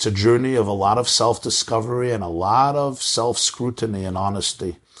 It's a journey of a lot of self-discovery and a lot of self-scrutiny and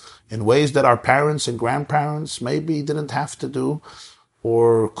honesty in ways that our parents and grandparents maybe didn't have to do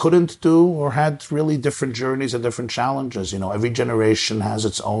or couldn't do or had really different journeys and different challenges. Every generation has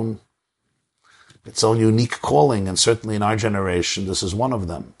its own unique calling, and certainly in our generation, this is one of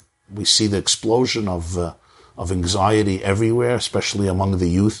them. We see the explosion of anxiety everywhere, especially among the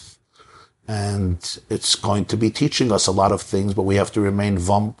youth. And it's going to be teaching us a lot of things, but we have to remain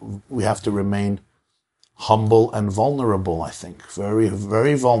humble and vulnerable, I think. Very,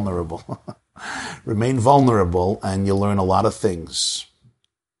 very vulnerable. Remain vulnerable and you'll learn a lot of things.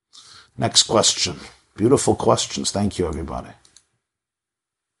 Next question. Beautiful questions. Thank you, everybody.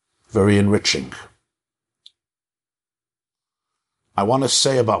 Very enriching. I want to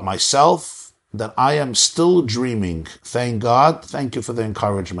say about myself that I am still dreaming. Thank God. Thank you for the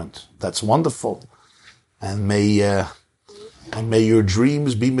encouragement. That's wonderful. And may your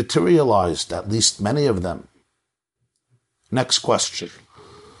dreams be materialized, at least many of them. Next question.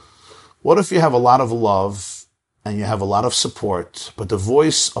 What if you have a lot of love and you have a lot of support, but the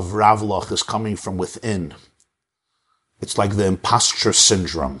voice of Ravloch is coming from within? It's like the imposture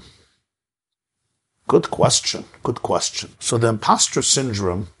syndrome. Good question. Good question. So the imposter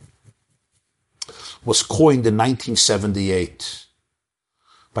syndrome was coined in 1978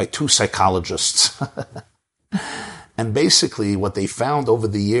 by two psychologists. And basically what they found over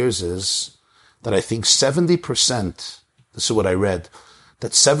the years is that I think 70%, this is what I read,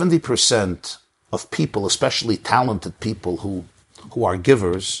 that 70% of people, especially talented people who are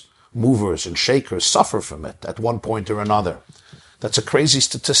givers, movers and shakers, suffer from it at one point or another. That's a crazy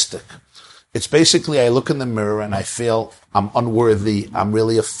statistic. It's basically, I look in the mirror and I feel I'm unworthy, I'm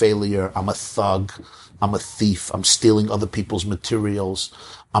really a failure, I'm a thug, I'm a thief, I'm stealing other people's materials,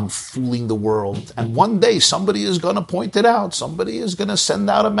 I'm fooling the world. And one day somebody is going to point it out. Somebody is going to send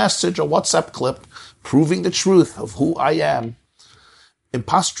out a message, a WhatsApp clip, proving the truth of who I am.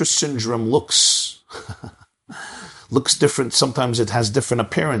 Imposter syndrome looks different. Sometimes it has different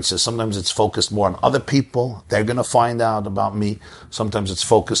appearances. Sometimes it's focused more on other people. They're going to find out about me. Sometimes it's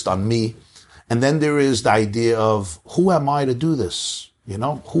focused on me. And then there is the idea of, who am I to do this? You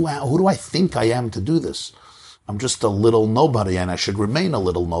know, who do I think I am to do this? I'm just a little nobody and I should remain a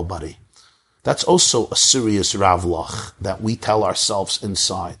little nobody. That's also a serious ravloch that we tell ourselves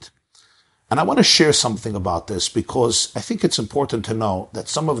inside. And I want to share something about this because I think it's important to know that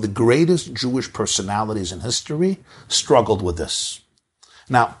some of the greatest Jewish personalities in history struggled with this.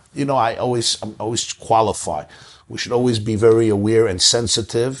 Now, you know, I always qualify. We should always be very aware and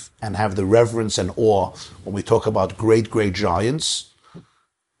sensitive and have the reverence and awe when we talk about great, great giants,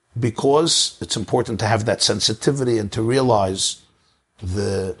 because it's important to have that sensitivity and to realize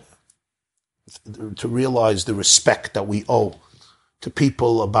the respect that we owe to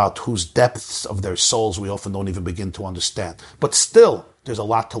people about whose depths of their souls we often don't even begin to understand. But still, there's a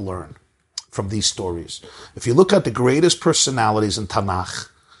lot to learn from these stories. If you look at the greatest personalities in Tanakh,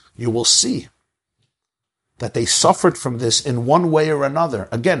 you will see that they suffered from this in one way or another.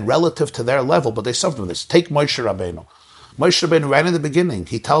 Again, relative to their level, but they suffered from this. Take Moshe Rabbeinu. Moshe Rabbeinu, right in the beginning,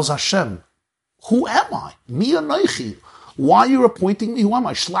 he tells Hashem, who am I? Mi anochi. Why are you appointing me? Who am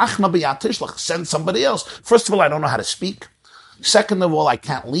I? Shlach na b'yat, send somebody else. First of all, I don't know how to speak. Second of all, I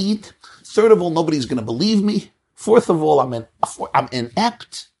can't lead. Third of all, nobody's going to believe me. Fourth of all, I'm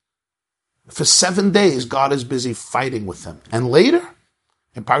inept. For 7 days, God is busy fighting with him. And later,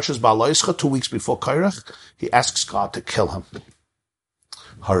 in Parshas Ba'aloischa, 2 weeks before Kairach, he asks God to kill him.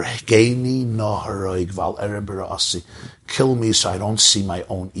 Kill me so I don't see my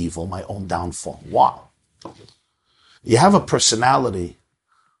own evil, my own downfall. Wow. You have a personality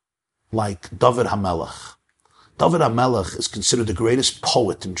like David HaMelech. David HaMelech is considered the greatest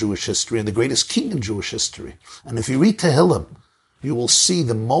poet in Jewish history and the greatest king in Jewish history. And if you read Tehillim, you will see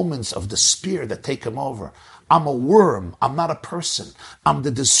the moments of despair that take him over. I'm a worm. I'm not a person. I'm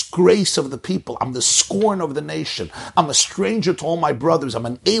the disgrace of the people. I'm the scorn of the nation. I'm a stranger to all my brothers. I'm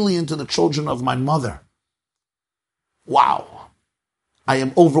an alien to the children of my mother. Wow. I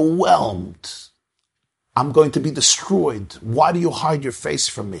am overwhelmed. I'm going to be destroyed. Why do you hide your face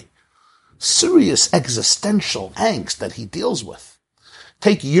from me? Serious existential angst that he deals with.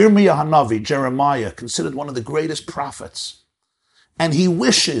 Take Yirmiyah Hanavi, Jeremiah, considered one of the greatest prophets. And he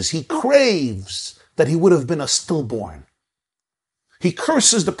wishes, he craves that he would have been a stillborn. He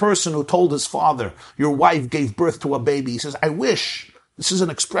curses the person who told his father, your wife gave birth to a baby. He says, I wish, this is an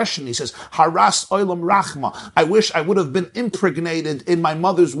expression, he says, Haras Olam Rachma, I wish I would have been impregnated in my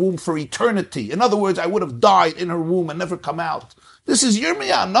mother's womb for eternity. In other words, I would have died in her womb and never come out. This is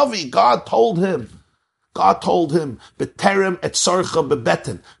Yirmiyah Navi. God told him, B'terem etzarcha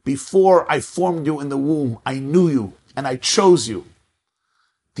bebeten, before I formed you in the womb, I knew you and I chose you.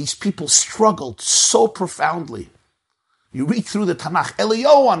 These people struggled so profoundly. You read through the Tanakh,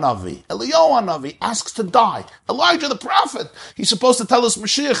 Eliyahu Hanavi asks to die. Elijah the prophet, he's supposed to tell us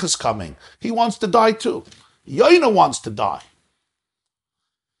Mashiach is coming. He wants to die too. Yoina wants to die.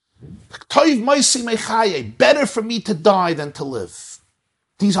 Better for me to die than to live.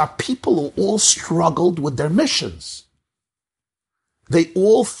 These are people who all struggled with their missions. They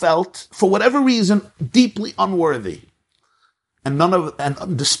all felt, for whatever reason, deeply unworthy.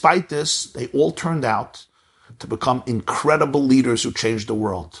 And despite this, they all turned out to become incredible leaders who changed the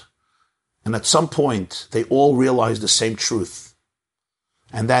world. And at some point, they all realized the same truth.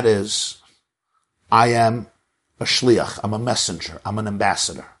 And that is, I am a shliach, I'm a messenger, I'm an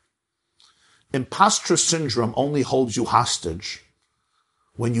ambassador. Imposter syndrome only holds you hostage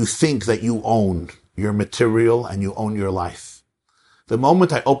when you think that you own your material and you own your life. The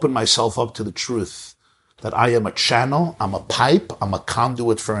moment I open myself up to the truth that I am a channel, I'm a pipe, I'm a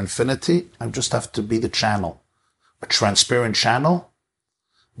conduit for infinity, I just have to be the channel, a transparent channel,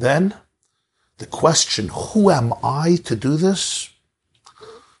 then the question, who am I to do this?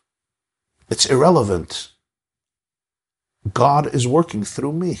 It's irrelevant. God is working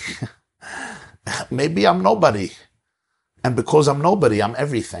through me. Maybe I'm nobody. And because I'm nobody, I'm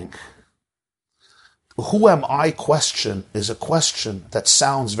everything. Who am I question is a question that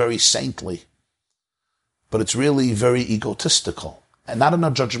sounds very saintly, but it's really very egotistical, and not in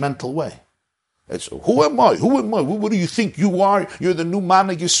a judgmental way. It's, who am I? Who am I? What do you think you are? You're the new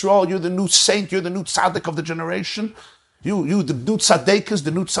Maneg Yisrael, you're the new saint, you're the new tzaddik of the generation. You, the new tzaddikas,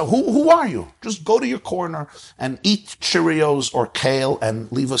 the new tzaddik. Who are you? Just go to your corner and eat Cheerios or kale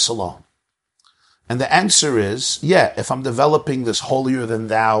and leave us alone. And the answer is, yeah, if I'm developing this holier than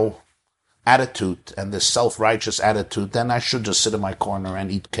thou attitude and this self-righteous attitude, then I should just sit in my corner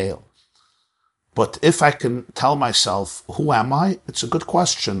and eat kale. But if I can tell myself, who am I? It's a good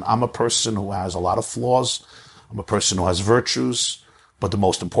question. I'm a person who has a lot of flaws. I'm a person who has virtues. But the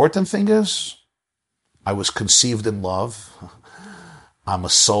most important thing is, I was conceived in love. I'm a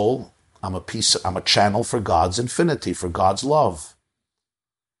soul. I'm a channel for God's infinity, for God's love.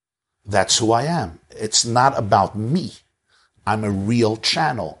 That's who I am. It's not about me. I'm a real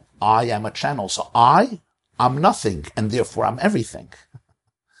channel. I am a channel. So I'm nothing, and therefore I'm everything.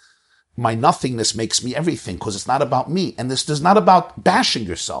 My nothingness makes me everything, because it's not about me. And this is not about bashing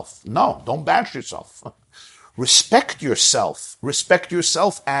yourself. No, don't bash yourself. Respect yourself. Respect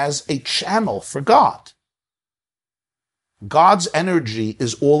yourself as a channel for God. God's energy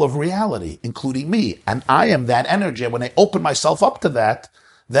is all of reality, including me. And I am that energy. And when I open myself up to that,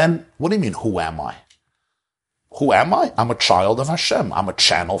 then what do you mean, who am I? Who am I? I'm a child of Hashem. I'm a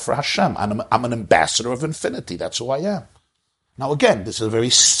channel for Hashem. I'm an ambassador of infinity. That's who I am. Now again, this is a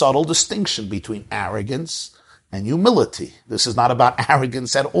very subtle distinction between arrogance and humility. This is not about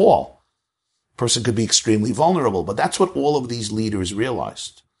arrogance at all. A person could be extremely vulnerable, but that's what all of these leaders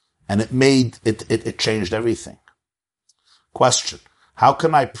realized. And it changed everything. Question: how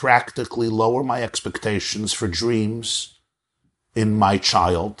can I practically lower my expectations for dreams in my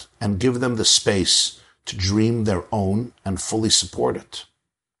child and give them the space to dream their own and fully support it?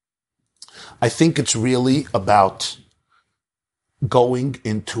 I think it's really about going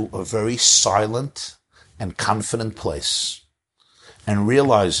into a very silent and confident place and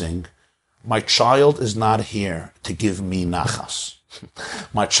realizing my child is not here to give me nachas.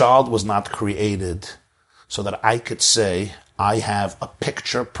 My child was not created so that I could say, I have a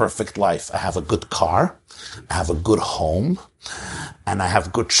picture-perfect life. I have a good car, I have a good home, and I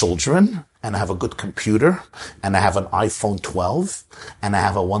have good children, and I have a good computer, and I have an iPhone 12, and I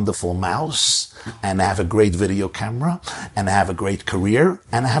have a wonderful mouse, and I have a great video camera, and I have a great career,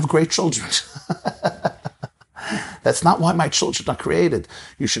 and I have great children. That's not why my children are created.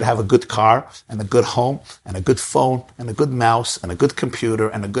 You should have a good car, and a good home, and a good phone, and a good mouse, and a good computer,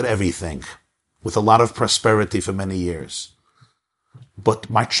 and a good everything, with a lot of prosperity for many years.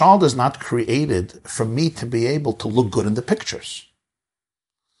 But my child is not created for me to be able to look good in the pictures.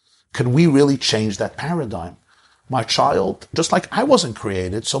 Can we really change that paradigm? My child, just like I wasn't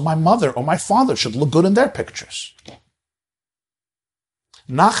created, so my mother or my father should look good in their pictures.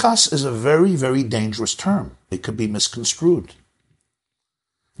 Nachas is a very, very dangerous term. It could be misconstrued.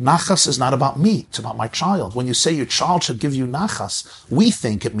 Nachas is not about me, it's about my child. When you say your child should give you nachas, we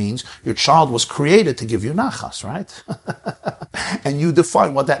think it means your child was created to give you nachas, right? And you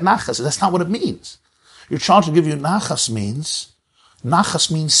define what that nachas is. That's not what it means. Your child should give you nachas means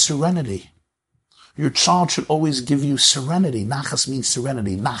serenity. Your child should always give you serenity. Nachas means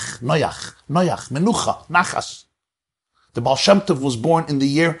serenity. Nach, noyach, menucha, nachas. The Baal Shem Tov was born in the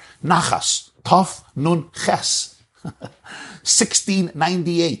year Nachas, Tov Nun Ches,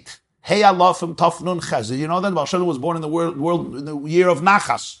 1698. Hey Allah from Tov Nun Ches. Did you know that Baal Shem Tov was born in the year of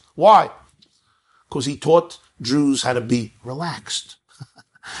Nachas? Why? Because he taught Jews how to be relaxed.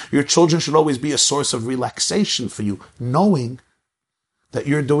 Your children should always be a source of relaxation for you, knowing that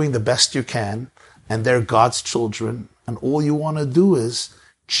you're doing the best you can, and they're God's children, and all you want to do is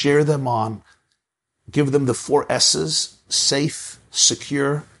cheer them on, give them the 4 S's, safe,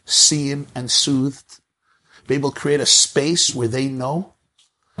 secure, seen, and soothed. Be able to create a space where they know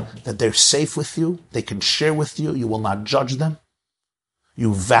that they're safe with you, they can share with you, you will not judge them,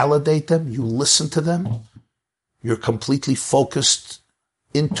 you validate them, you listen to them, you're completely focused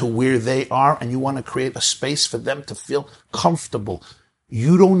into where they are, and you want to create a space for them to feel comfortable.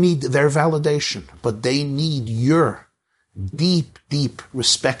 You don't need their validation, but they need your deep, deep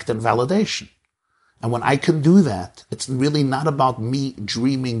respect and validation. And when I can do that, it's really not about me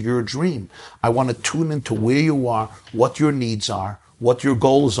dreaming your dream. I want to tune into where you are, what your needs are, what your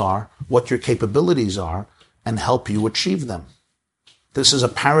goals are, what your capabilities are, and help you achieve them. This is a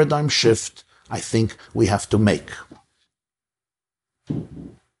paradigm shift I think we have to make.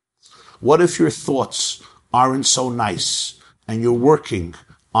 What if your thoughts aren't so nice and you're working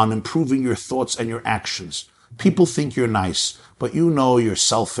on improving your thoughts and your actions? People think you're nice, but you know you're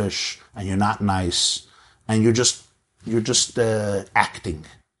selfish and you're not nice and you're just acting.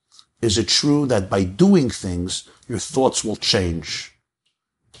 Is it true that by doing things, your thoughts will change?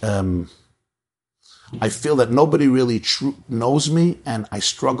 I feel that nobody really knows me, and I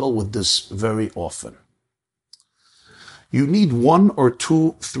struggle with this very often. You need 1 or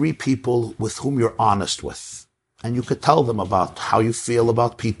 2, 3 people with whom you're honest with. And you could tell them about how you feel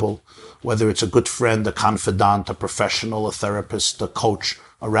about people, whether it's a good friend, a confidant, a professional, a therapist, a coach,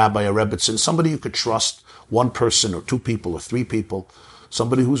 a rabbi, a rebbitzin, somebody you could trust, 1 person or 2 people or 3 people,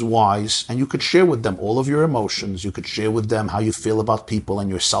 somebody who's wise, and you could share with them all of your emotions. You could share with them how you feel about people and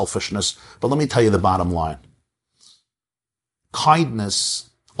your selfishness. But let me tell you the bottom line. Kindness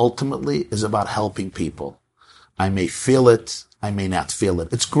ultimately is about helping people. I may feel it, I may not feel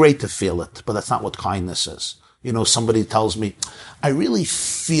it. It's great to feel it, but that's not what kindness is. You know, somebody tells me, I really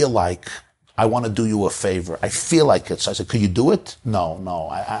feel like I want to do you a favor. I feel like it. So I said, could you do it? No,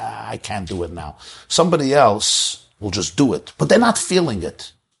 I can't do it now. Somebody else will just do it, but they're not feeling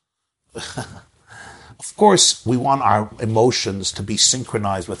it. Of course, we want our emotions to be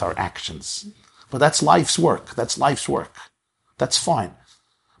synchronized with our actions, but that's life's work. That's fine.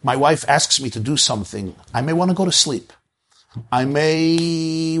 My wife asks me to do something. I may want to go to sleep. I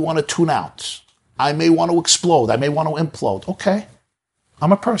may want to tune out. I may want to explode. I may want to implode. Okay.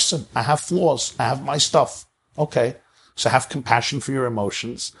 I'm a person. I have flaws. I have my stuff. Okay. So have compassion for your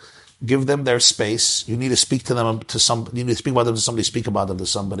emotions. Give them their space. You need to speak to them you need to speak about them to somebody, speak about them to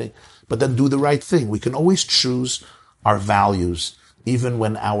somebody, but then do the right thing. We can always choose our values, even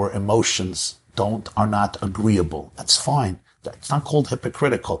when our emotions are not agreeable. That's fine. It's not called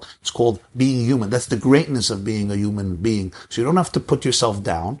hypocritical. It's called being human. That's the greatness of being a human being. So you don't have to put yourself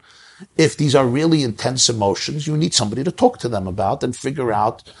down. If these are really intense emotions, you need somebody to talk to them about and figure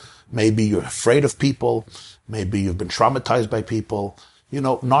out, maybe you're afraid of people. Maybe you've been traumatized by people. You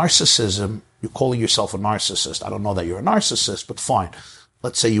know, narcissism, you're calling yourself a narcissist. I don't know that you're a narcissist, but fine.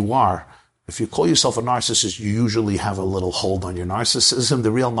 Let's say you are. If you call yourself a narcissist, you usually have a little hold on your narcissism.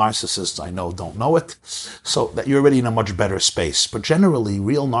 The real narcissists I know don't know it. So that you're already in a much better space. But generally,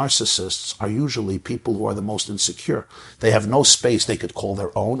 real narcissists are usually people who are the most insecure. They have no space they could call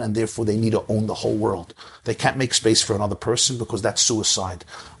their own, and therefore they need to own the whole world. They can't make space for another person because that's suicide.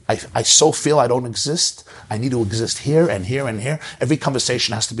 I so feel I don't exist. I need to exist here and here and here. Every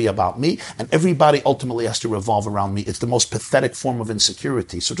conversation has to be about me, and everybody ultimately has to revolve around me. It's the most pathetic form of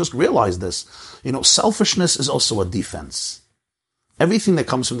insecurity. So just realize this. You know, selfishness is also a defense. Everything that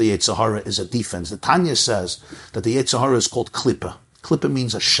comes from the Yetzer Hara is a defense. The Tanya says that the Yetzer Hara is called klipa. Klipa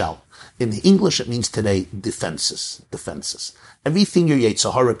means a shell. In English, it means today defenses. Everything your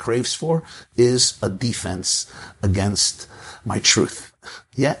Yetzer Hara craves for is a defense against my truth.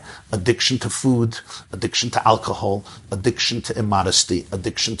 Yeah, addiction to food, addiction to alcohol, addiction to immodesty,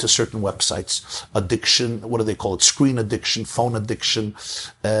 addiction to certain websites, addiction, what do they call it? Screen addiction, phone addiction.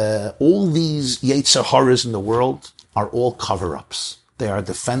 All these Yetzer Haras in the world are all cover-ups. They are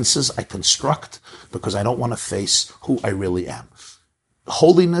defenses I construct because I don't want to face who I really am.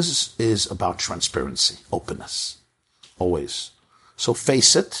 Holiness is about transparency, openness, always. So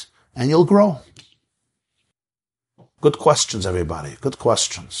face it and you'll grow. Good questions, everybody. Good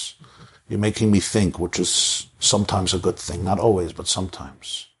questions. You're making me think, which is sometimes a good thing. Not always, but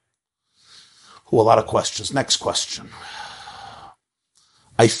sometimes. A lot of questions. Next question.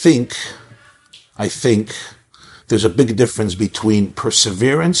 I think there's a big difference between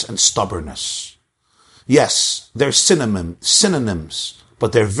perseverance and stubbornness. Yes, they're synonyms,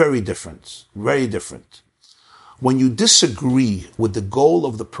 but they're very different. Very different. When you disagree with the goal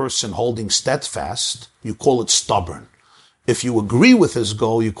of the person holding steadfast, you call it stubborn. If you agree with his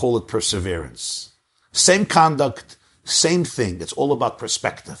goal, you call it perseverance. Same conduct, same thing. It's all about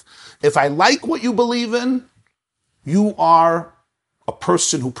perspective. If I like what you believe in, you are a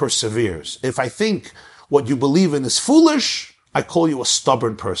person who perseveres. If I think what you believe in is foolish, I call you a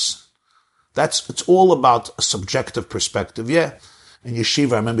stubborn person. It's all about a subjective perspective. Yeah. In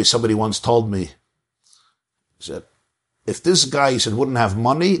yeshiva, I remember somebody once told me, he said, if this guy, he said, wouldn't have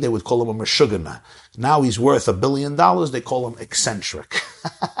money, they would call him a meshugana. Now he's worth $1 billion, they call him eccentric.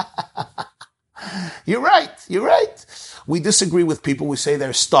 You're right. We disagree with people, we say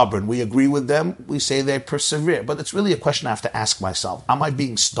they're stubborn. We agree with them, we say they persevere. But it's really a question I have to ask myself. Am I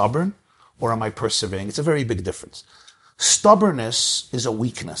being stubborn or am I persevering? It's a very big difference. Stubbornness is a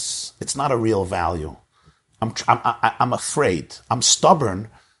weakness. It's not a real value. I'm afraid. I'm stubborn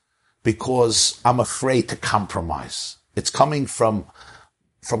because I'm afraid to compromise. It's coming from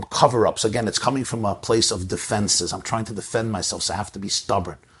from cover-ups. Again, it's coming from a place of defenses. I'm trying to defend myself, so I have to be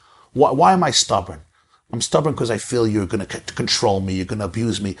stubborn. Why am I stubborn? I'm stubborn because I feel you're going to control me, you're going to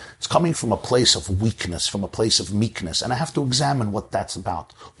abuse me. It's coming from a place of weakness, from a place of meekness, and I have to examine what that's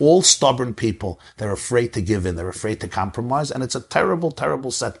about. All stubborn people, they're afraid to give in, they're afraid to compromise, and it's a terrible,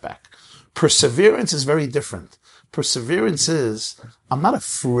 terrible setback. Perseverance is very different. Perseverance is, I'm not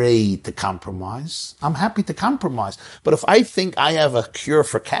afraid to compromise. I'm happy to compromise. But if I think I have a cure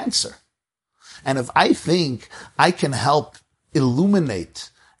for cancer, and if I think I can help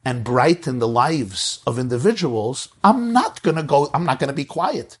illuminate and brighten the lives of individuals, I'm not going to be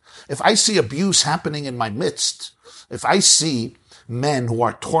quiet. If I see abuse happening in my midst, if I see men who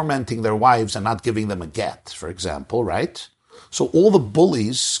are tormenting their wives and not giving them a get, for example, right? So all the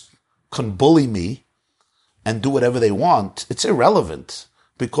bullies can bully me and do whatever they want. It's irrelevant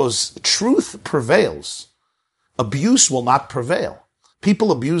because truth prevails. Abuse will not prevail.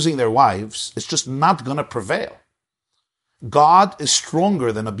 People abusing their wives, it's just not going to prevail. God is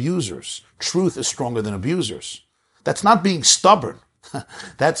stronger than abusers. Truth is stronger than abusers. That's not being stubborn.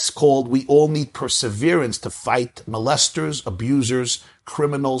 That's called, we all need perseverance to fight molesters, abusers,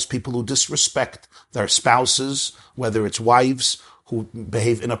 criminals, people who disrespect their spouses, whether it's wives who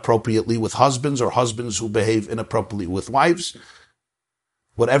behave inappropriately with husbands or husbands who behave inappropriately with wives.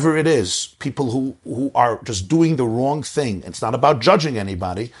 Whatever it is, people who are just doing the wrong thing. It's not about judging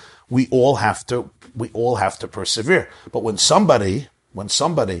anybody. We all have to persevere. But when somebody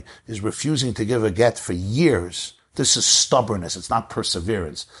is refusing to give a get for years, this is stubbornness. It's not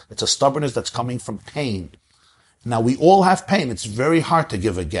perseverance. It's a stubbornness that's coming from pain. Now, we all have pain. It's very hard to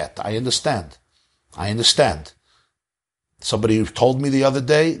give a get. I understand. Somebody told me the other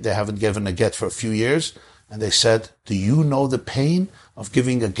day they haven't given a get for a few years, and they said, do you know the pain of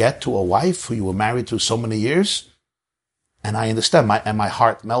giving a get to a wife who you were married to so many years? And I understand, my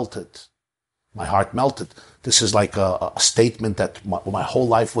heart melted. My heart melted. This is like a statement that my whole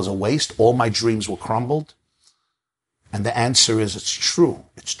life was a waste. All my dreams were crumbled. And the answer is, it's true.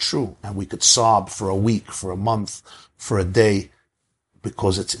 It's true. And we could sob for a week, for a month, for a day,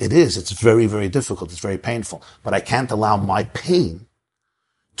 because it's very, very difficult. It's very painful. But I can't allow my pain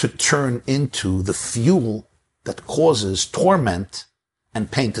to turn into the fuel that causes torment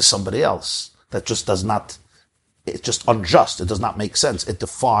and pain to somebody else. That just it's just unjust. It does not make sense. It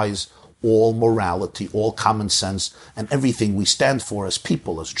defies all morality, all common sense, and everything we stand for as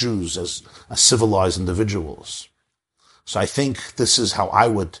people, as Jews, as civilized individuals. So I think this is how I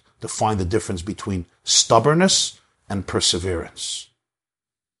would define the difference between stubbornness and perseverance.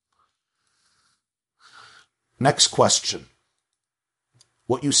 Next question.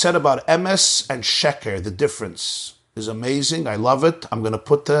 What you said about emes and sheker, the difference, is amazing. I love it. I'm going to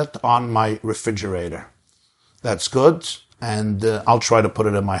put that on my refrigerator. That's good. And I'll try to put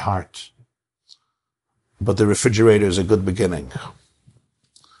it in my heart. But the refrigerator is a good beginning.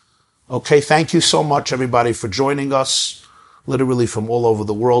 Okay, thank you so much, everybody, for joining us, literally from all over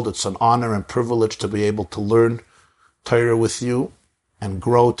the world. It's an honor and privilege to be able to learn Torah with you and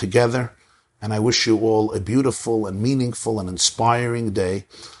grow together. And I wish you all a beautiful and meaningful and inspiring day,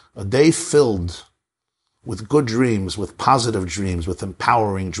 a day filled with good dreams, with positive dreams, with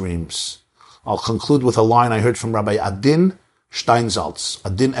empowering dreams. I'll conclude with a line I heard from Rabbi Adin Steinsaltz,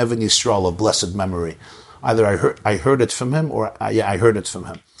 Adin Even Yisrael of blessed memory. Either I heard it from him, or I heard it from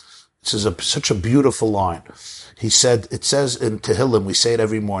him. This is such a beautiful line. He said, it says in Tehillim, we say it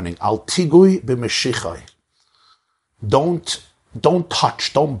every morning, Al tigui b'Mashiachai. Don't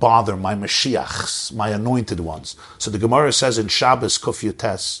touch, don't bother my Mashiachs, my anointed ones. So the Gemara says in Shabbos Kuf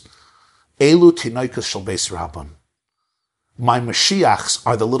Yutes, Elu tinaikus shel beis Rabban. My Mashiachs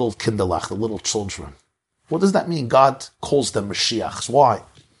are the little kinderlach, the little children. What does that mean? God calls them Mashiachs. Why?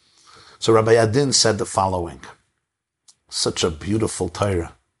 So Rabbi Adin said the following. Such a beautiful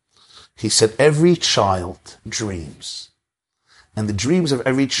Torah. He said, every child dreams. And the dreams of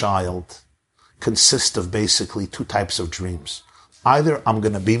every child consist of basically two types of dreams. Either I'm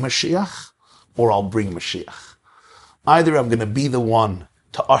going to be Mashiach, or I'll bring Mashiach. Either I'm going to be the one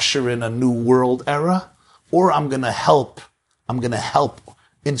to usher in a new world era, or I'm going to help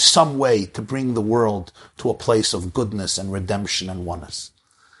in some way to bring the world to a place of goodness and redemption and oneness.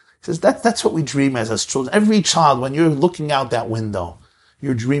 He says that's what we dream as children. Every child, when you're looking out that window,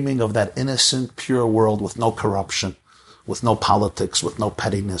 you're dreaming of that innocent, pure world with no corruption, with no politics, with no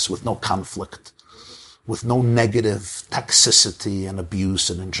pettiness, with no conflict, with no negative toxicity and abuse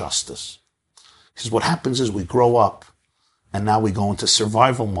and injustice. He says what happens is we grow up and now we go into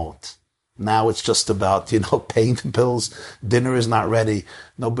survival mode. Now it's just about, paying the bills. Dinner is not ready.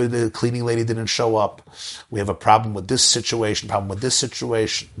 The cleaning lady didn't show up. We have a problem with this situation,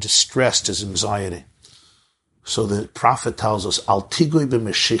 Distress is anxiety. So the Prophet tells us, Al tigui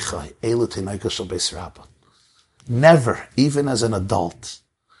b'meshichai, elu tinaikus beis rabba. Never, even as an adult,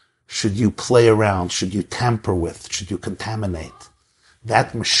 should you play around, should you tamper with, should you contaminate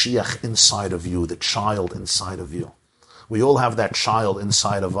that Mashiach inside of you, the child inside of you. We all have that child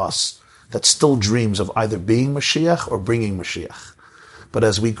inside of us that still dreams of either being Mashiach or bringing Mashiach. But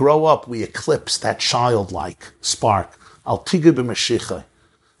as we grow up, we eclipse that childlike spark. Al tigui b'meshichai.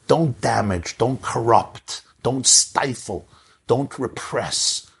 Don't damage, don't corrupt, don't stifle, don't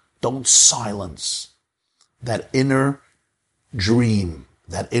repress, don't silence that inner dream,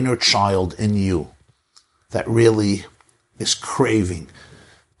 that inner child in you that really is craving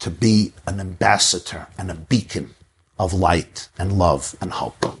to be an ambassador and a beacon of light and love and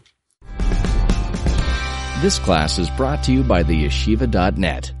hope. This class is brought to you by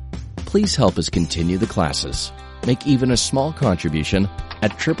theyeshiva.net. Please help us continue the classes. Make even a small contribution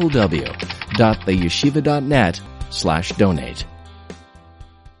at www.theyeshiva.net/donate.